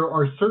 that there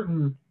are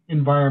certain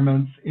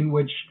environments in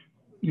which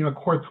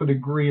courts would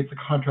agree it's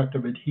a contract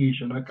of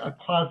adhesion. A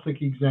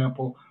classic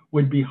example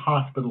would be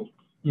hospitals.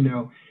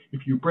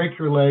 If you break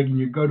your leg and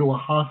you go to a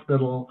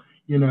hospital,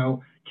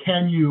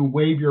 can you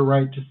waive your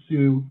right to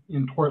sue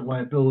in tort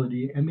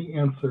liability? And the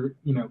answer,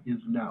 is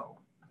no.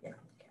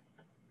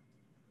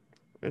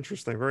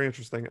 Interesting, very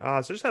interesting. So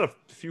I just had a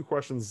few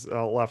questions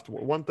left.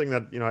 One thing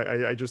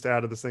that I just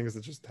added this thing is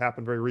it just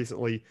happened very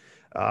recently.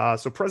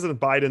 So President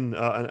Biden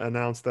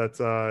announced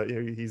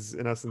that he's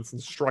in essence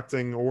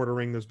instructing,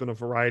 ordering. There's been a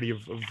variety of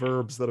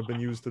verbs that have been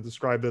used to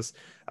describe this.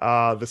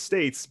 The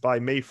states by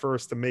May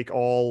 1st to make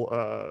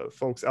all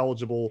folks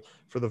eligible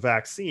for the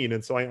vaccine.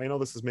 And so I know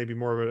this is maybe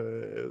more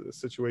of a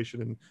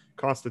situation in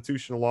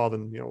constitutional law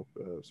than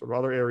sort of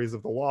other areas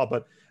of the law,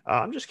 but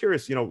I'm just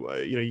curious.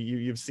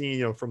 You've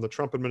seen from the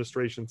Trump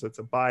administration to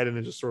Biden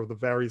and just sort of the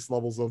various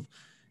levels of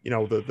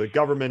the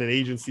government and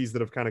agencies that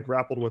have kind of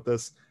grappled with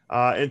this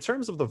in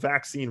terms of the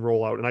vaccine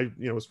rollout. And I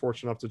was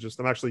fortunate enough to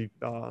I'm actually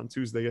on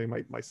Tuesday getting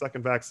my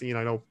second vaccine.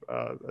 I know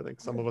I think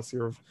some of us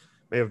here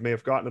may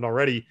have gotten it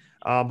already.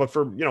 But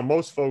for,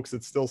 most folks,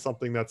 it's still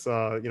something that's,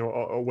 a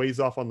ways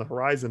off on the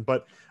horizon.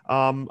 But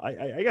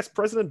I guess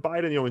President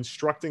Biden,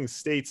 instructing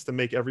states to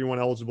make everyone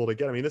eligible to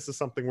get, I mean, this is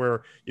something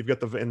where you've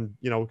got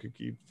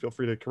you feel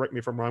free to correct me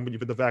if I'm wrong, but you've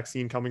got the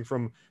vaccine coming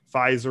from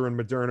Pfizer and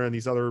Moderna and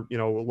these other,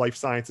 life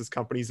sciences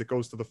companies that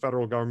goes to the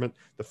federal government.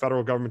 The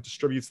federal government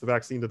distributes the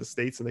vaccine to the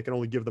states, and they can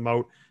only give them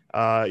out,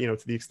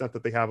 to the extent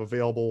that they have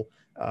available,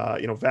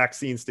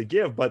 vaccines to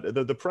give. But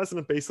the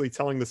president basically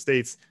telling the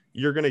states,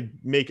 you're going to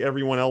make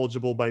everyone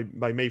eligible by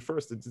May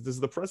 1st. Does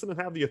the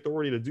president have the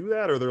authority to do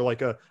that? Or are there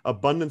like a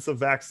abundance of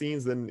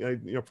vaccines? Then,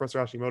 Professor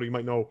Hashimoto, you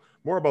might know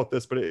more about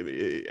this, but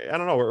I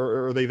don't know.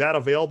 Are they that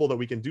available that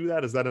we can do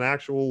that? Is that an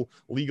actual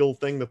legal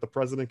thing that the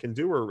president can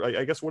do? Or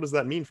I guess, what does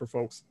that mean for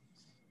folks?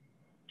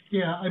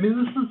 Yeah, I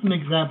mean, this is an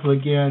example,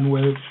 again,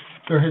 where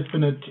there has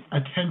been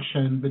a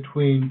tension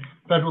between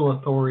federal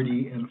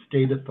authority and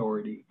state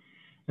authority.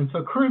 And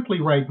so currently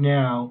right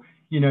now,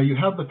 you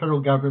have the federal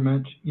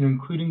government,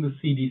 including the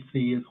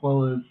CDC, as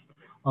well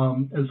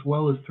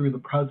as through the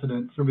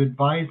president, sort of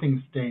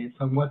advising states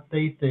on what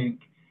they think,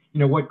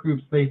 what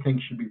groups they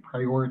think should be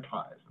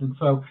prioritized. And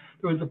so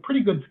there was a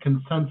pretty good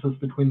consensus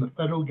between the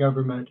federal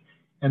government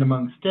and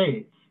among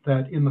states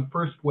that in the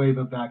first wave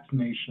of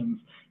vaccinations,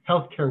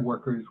 healthcare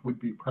workers would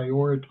be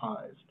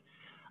prioritized.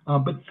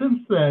 But since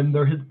then,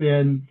 there has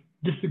been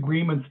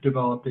disagreements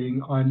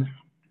developing on,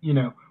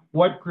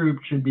 what group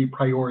should be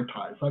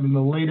prioritized. I mean, the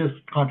latest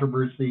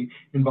controversy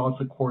involves,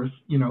 of course,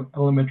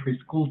 elementary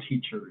school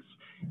teachers,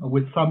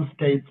 with some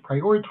states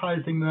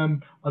prioritizing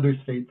them, other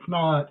states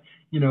not.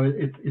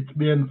 It's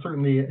been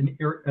certainly an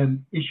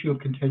issue of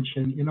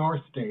contention in our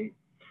state.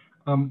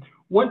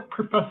 What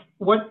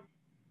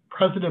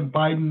President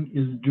Biden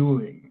is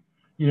doing,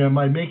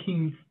 by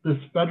making this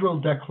federal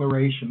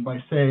declaration,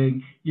 by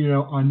saying,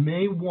 on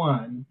May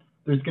 1,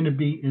 there's going to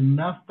be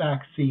enough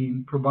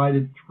vaccine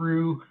provided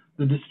through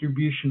the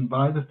distribution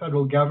by the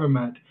federal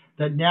government,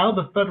 that now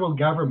the federal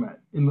government,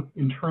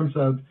 in terms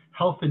of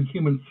health and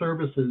human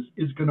services,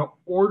 is going to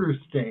order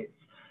states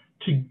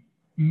to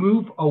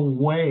move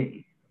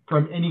away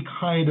from any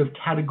kind of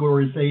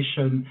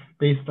categorization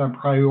based on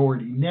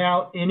priority.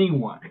 Now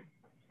anyone,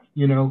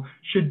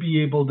 should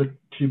be able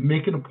to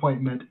make an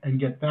appointment and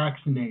get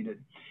vaccinated.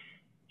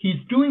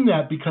 He's doing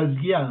that because,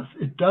 yes,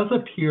 it does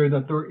appear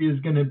that there is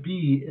going to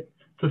be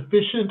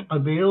sufficient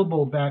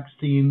available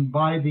vaccine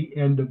by the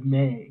end of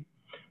May.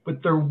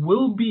 But there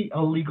will be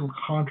a legal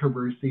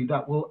controversy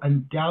that will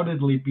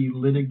undoubtedly be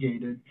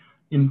litigated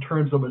in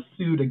terms of a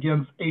suit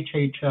against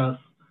HHS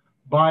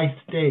by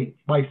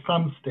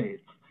some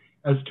states,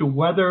 as to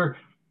whether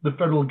the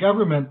federal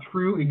government,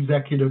 through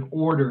executive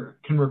order,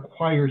 can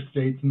require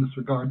states in this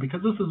regard,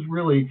 because this is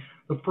really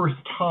the first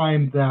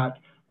time that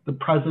the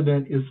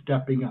president is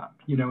stepping up.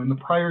 In the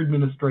prior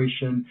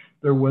administration,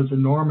 there was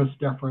enormous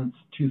deference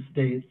to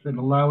states and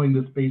allowing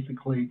this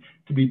basically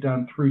to be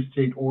done through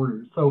state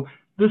orders. So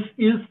this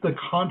is the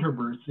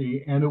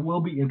controversy, and it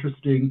will be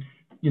interesting,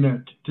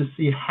 to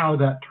see how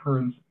that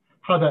turns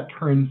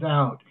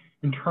out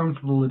in terms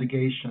of the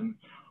litigation.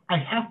 I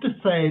have to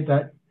say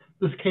that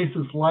this case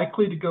is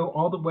likely to go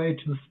all the way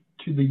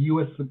to the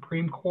U.S.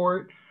 Supreme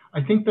Court.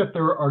 I think that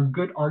there are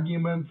good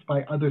arguments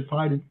by other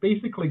side. It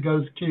basically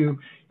goes to,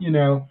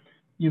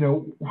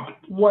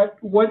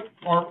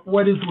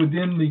 what is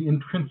within the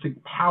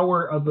intrinsic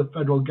power of the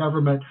federal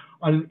government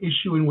on an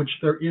issue in which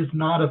there is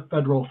not a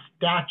federal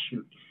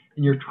statute,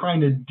 and you're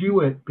trying to do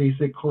it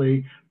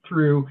basically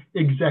through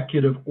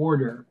executive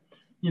order.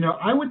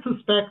 I would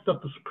suspect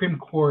that the Supreme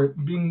Court,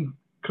 being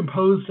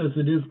composed as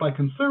it is by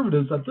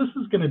conservatives, that this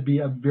is going to be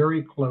a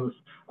very close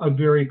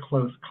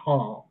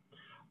call.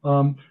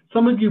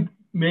 Some of you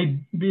may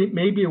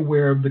be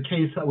aware of the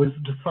case that was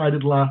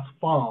decided last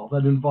fall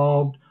that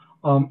involved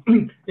a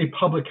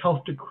public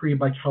health decree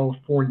by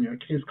California, a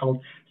case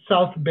called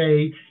South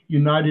Bay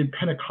United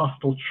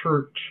Pentecostal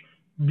Church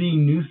v.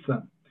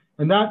 Newsom.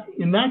 And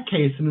in that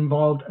case, it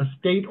involved a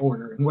state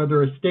order, and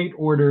whether a state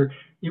order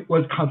it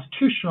was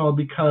constitutional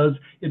because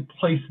it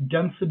placed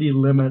density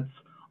limits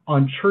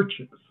on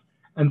churches.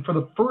 And for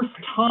the first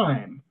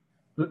time,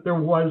 that there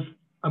was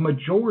a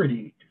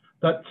majority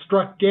that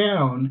struck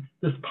down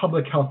this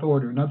public health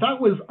order. Now, that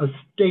was a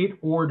state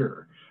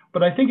order,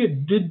 but I think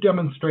it did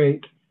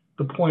demonstrate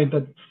the point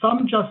that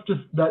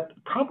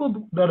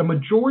that a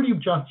majority of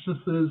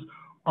justices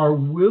are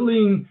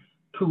willing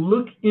to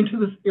look into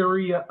this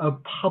area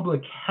of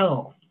public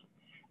health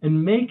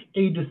and make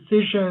a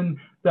decision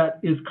that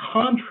is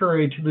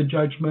contrary to the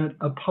judgment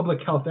of public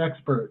health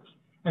experts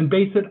and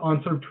base it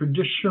on sort of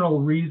traditional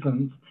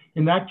reasons.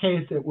 In that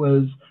case, it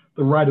was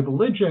the right of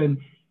religion.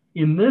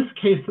 In this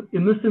case,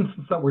 in this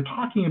instance that we're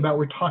talking about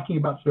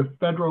sort of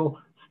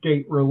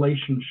federal-state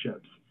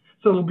relationships.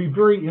 So it'll be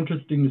very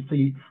interesting to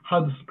see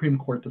how the Supreme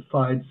Court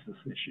decides this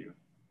issue.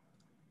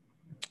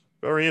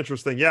 Very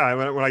interesting. Yeah,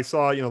 when I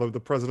saw, the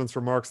President's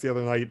remarks the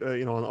other night,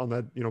 on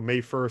that,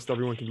 May 1st,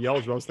 everyone can be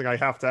eligible. I was thinking I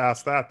have to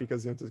ask that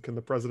because can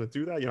the president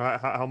do that?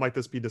 How might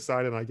this be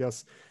decided? And I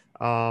guess,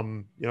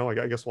 I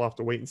guess we'll have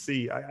to wait and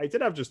see. I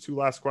did have just two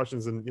last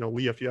questions, and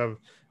Lee, if you have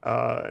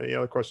any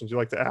other questions you'd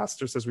like to ask,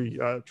 just as we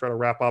try to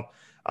wrap up.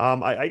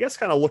 I guess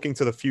kind of looking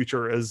to the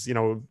future as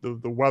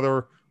the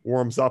weather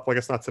warms up. I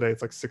guess not today,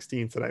 it's like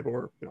 16 today, but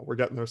we're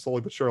getting there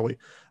slowly but surely.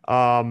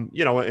 And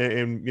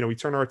we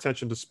turn our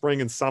attention to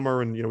spring and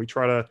summer, and we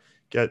try to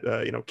get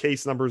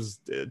case numbers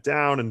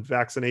down and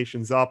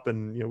vaccinations up,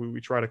 and we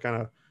try to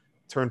kind of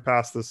turn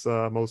past this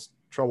most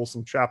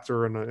troublesome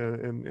chapter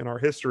in our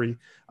history.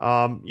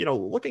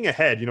 Looking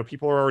ahead,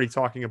 people are already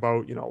talking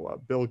about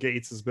Bill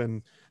Gates has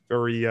been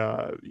very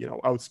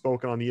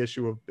outspoken on the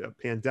issue of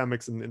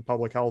pandemics and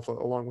public health,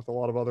 along with a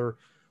lot of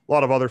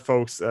other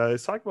folks.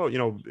 It's talking about,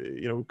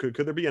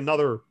 could there be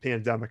another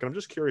pandemic? And I'm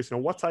just curious,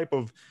 what type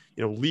of,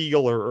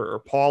 legal or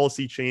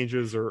policy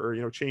changes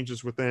or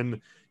changes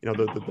within,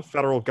 the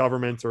federal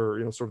government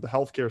or, sort of the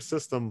healthcare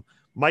system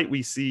might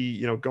we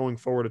see, going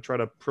forward to try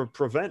to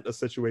prevent a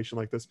situation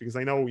like this? Because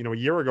I know, a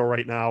year ago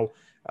right now,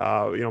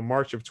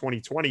 March of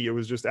 2020, it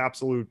was just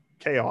absolute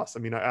chaos.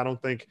 I mean, I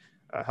don't think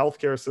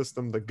healthcare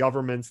system, the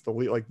governments,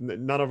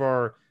 none of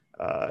our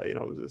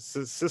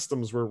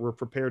systems were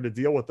prepared to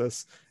deal with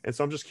this. And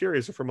so I'm just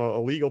curious, from a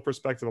legal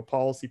perspective, a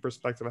policy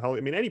perspective,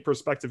 any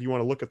perspective you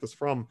want to look at this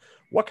from,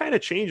 what kind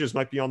of changes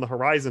might be on the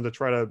horizon to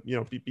try to,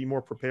 be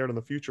more prepared in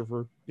the future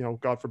for,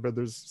 God forbid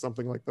there's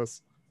something like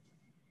this.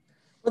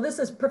 Well, this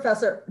is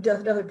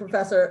definitely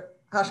Professor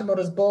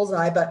Hashimoto's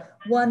bullseye, but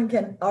one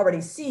can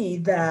already see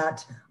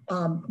that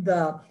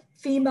the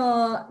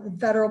FEMA,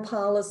 federal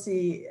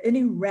policy,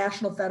 any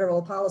rational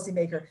federal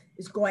policymaker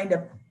is going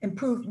to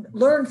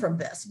learn from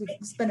this.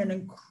 It's been an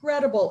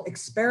incredible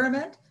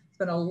experiment. It's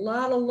been a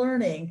lot of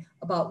learning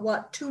about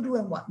what to do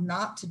and what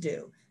not to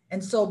do.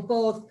 And so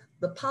both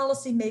the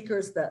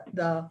policymakers,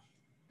 the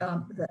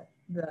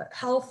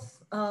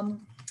health,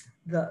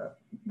 the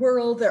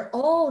world, they're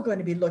all going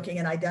to be looking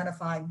and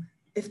identifying,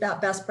 if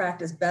not best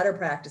practice, better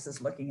practices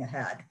looking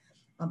ahead,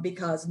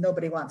 because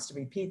nobody wants to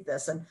repeat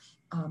this. And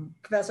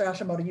Professor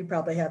Hashimoto, you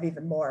probably have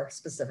even more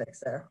specifics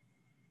there.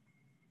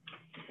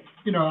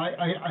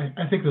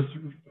 I think this,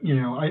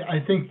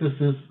 I think this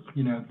is,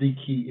 the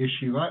key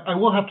issue. I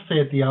will have to say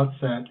at the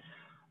outset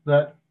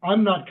that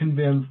I'm not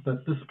convinced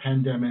that this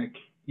pandemic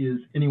is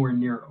anywhere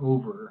near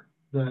over,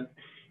 that,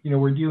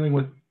 we're dealing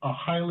with a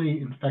highly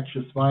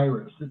infectious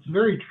virus. It's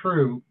very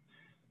true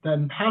that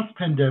in past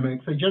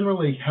pandemics, they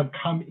generally have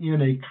come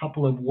in a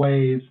couple of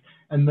waves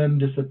and then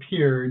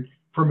disappeared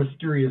for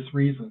mysterious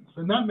reasons.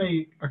 And that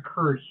may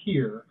occur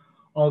here,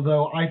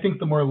 although I think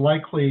the more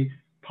likely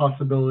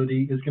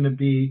possibility is going to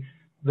be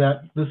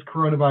that this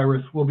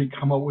coronavirus will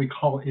become what we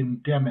call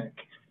endemic,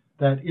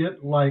 that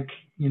it, like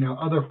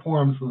other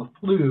forms of the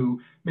flu,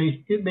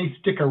 it may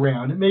stick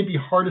around. It may be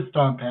hard to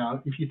stomp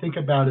out. If you think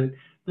about it,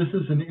 this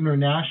is an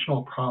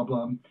international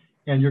problem,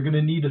 and you're going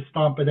to need to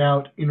stomp it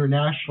out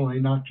internationally,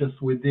 not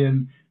just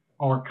within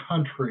our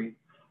country.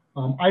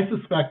 I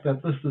suspect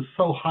that this is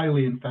so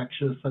highly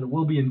infectious that it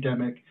will be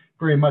endemic,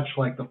 very much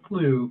like the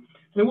flu.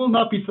 And it will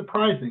not be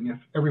surprising if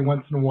every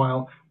once in a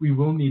while we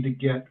will need to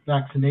get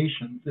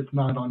vaccinations, if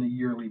not on a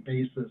yearly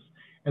basis.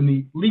 And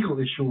the legal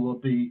issue will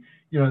be,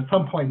 at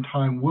some point in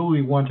time, will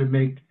we want to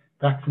make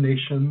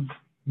vaccinations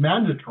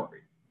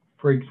mandatory,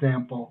 for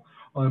example,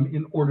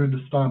 in order to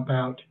stomp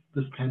out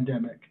this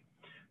pandemic?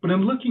 But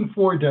in looking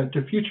forward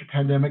to future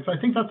pandemics, I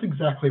think that's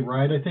exactly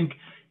right. I think,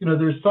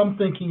 there's some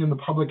thinking in the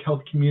public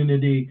health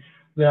community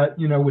that,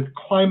 with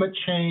climate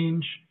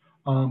change,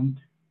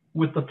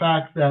 with the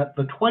fact that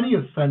the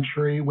 20th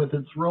century, with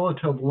its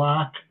relative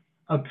lack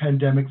of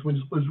pandemics,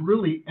 was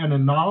really an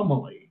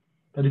anomaly.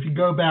 That if you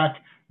go back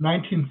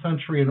 19th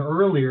century and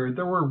earlier,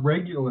 there were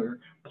regular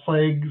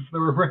plagues,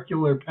 there were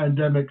regular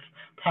pandemics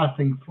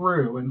passing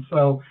through. And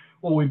so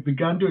what we've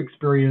begun to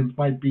experience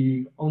might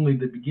be only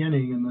the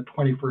beginning in the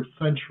 21st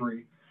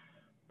century.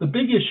 The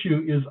big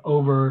issue is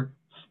over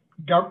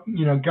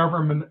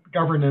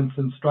governance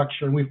and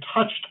structure. And we've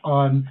touched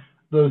on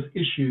those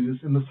issues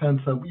in the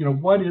sense of,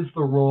 what is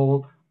the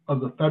role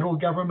of the federal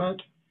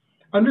government?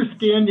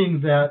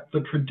 Understanding that the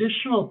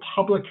traditional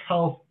public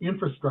health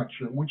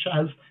infrastructure, which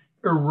has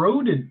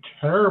eroded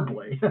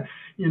terribly,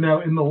 in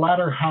the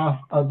latter half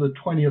of the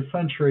 20th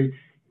century,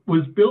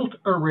 was built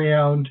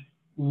around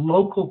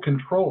local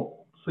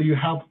control. So you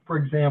have, for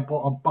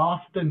example, a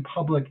Boston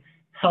Public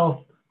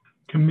Health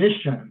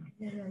Commission.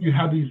 You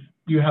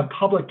have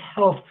public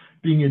health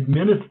being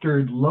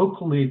administered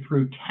locally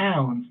through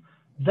towns.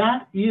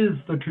 That is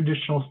the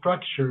traditional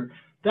structure.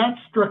 That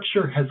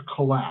structure has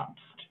collapsed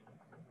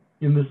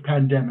in this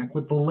pandemic,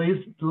 with the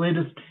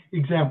latest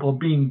example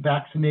being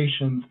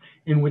vaccinations,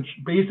 in which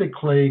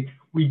basically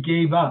we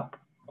gave up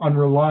on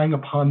relying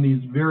upon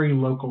these very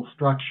local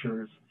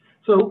structures.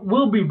 So it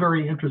will be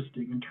very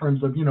interesting in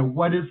terms of,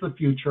 what is the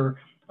future?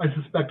 I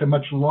suspect a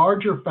much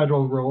larger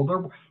federal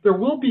role. There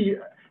will be,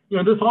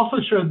 this also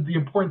showed the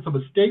importance of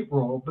a state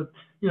role, but,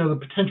 the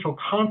potential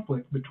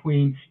conflict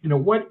between,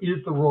 what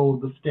is the role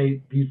of the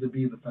state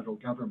vis-a-vis the federal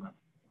government.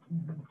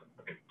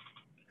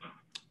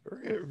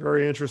 Very,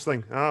 very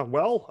interesting. A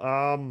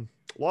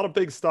lot of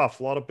big stuff,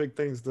 a lot of big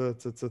things to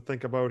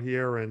think about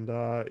here. And,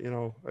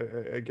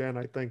 again,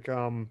 I think,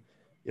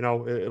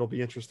 it'll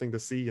be interesting to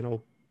see,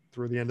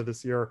 through the end of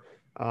this year,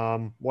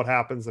 what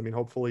happens. I mean,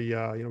 hopefully,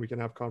 we can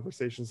have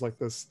conversations like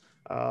this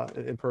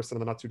in person in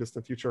the not too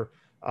distant future.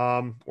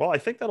 I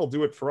think that'll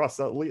do it for us.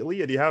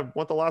 Leah, do you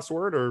want the last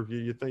word, or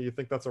you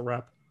think that's a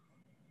wrap?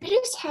 I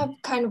just have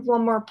kind of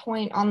one more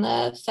point on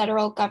the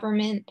federal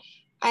government.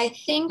 I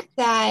think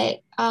that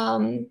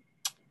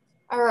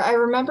I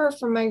remember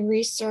from my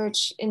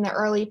research in the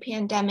early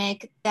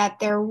pandemic that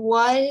there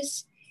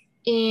was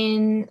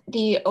in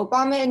the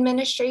Obama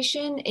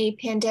administration a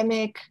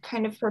pandemic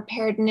kind of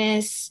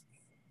preparedness,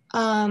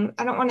 I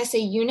don't want to say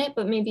unit,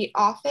 but maybe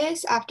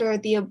office after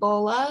the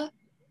Ebola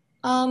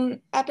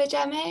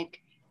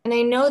epidemic. And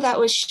I know that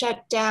was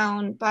shut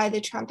down by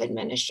the Trump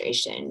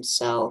administration.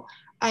 So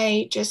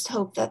I just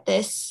hope that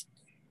this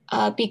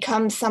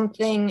becomes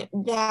something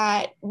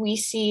that we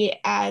see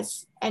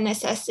as a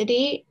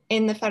necessity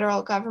in the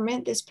federal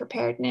government, this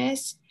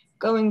preparedness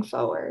going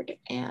forward.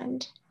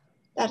 And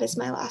that is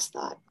my last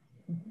thought.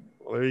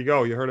 Well, there you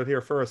go. You heard it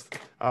here first.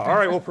 All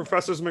right. Well,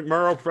 Professors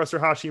McMurrow, Professor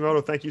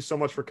Hashimoto, thank you so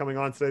much for coming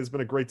on today. It's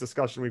been a great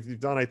discussion. We've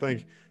done, I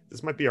think,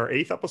 this might be our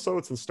 8th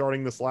episode since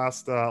starting this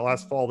last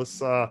fall.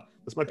 This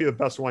might be the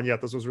best one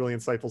yet. This was really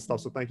insightful stuff.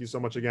 So thank you so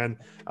much again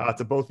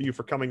to both of you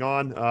for coming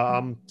on.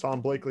 I'm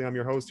Tom Blakely. I'm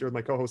your host here with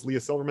my co-host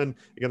Leah Silverman.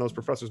 Again, those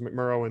Professors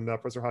McMurrow and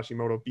Professor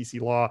Hashimoto of BC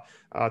Law,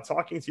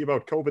 talking to you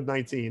about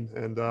COVID-19.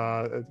 And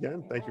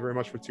again, thank you very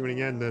much for tuning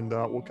in, and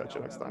we'll catch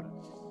you next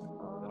time.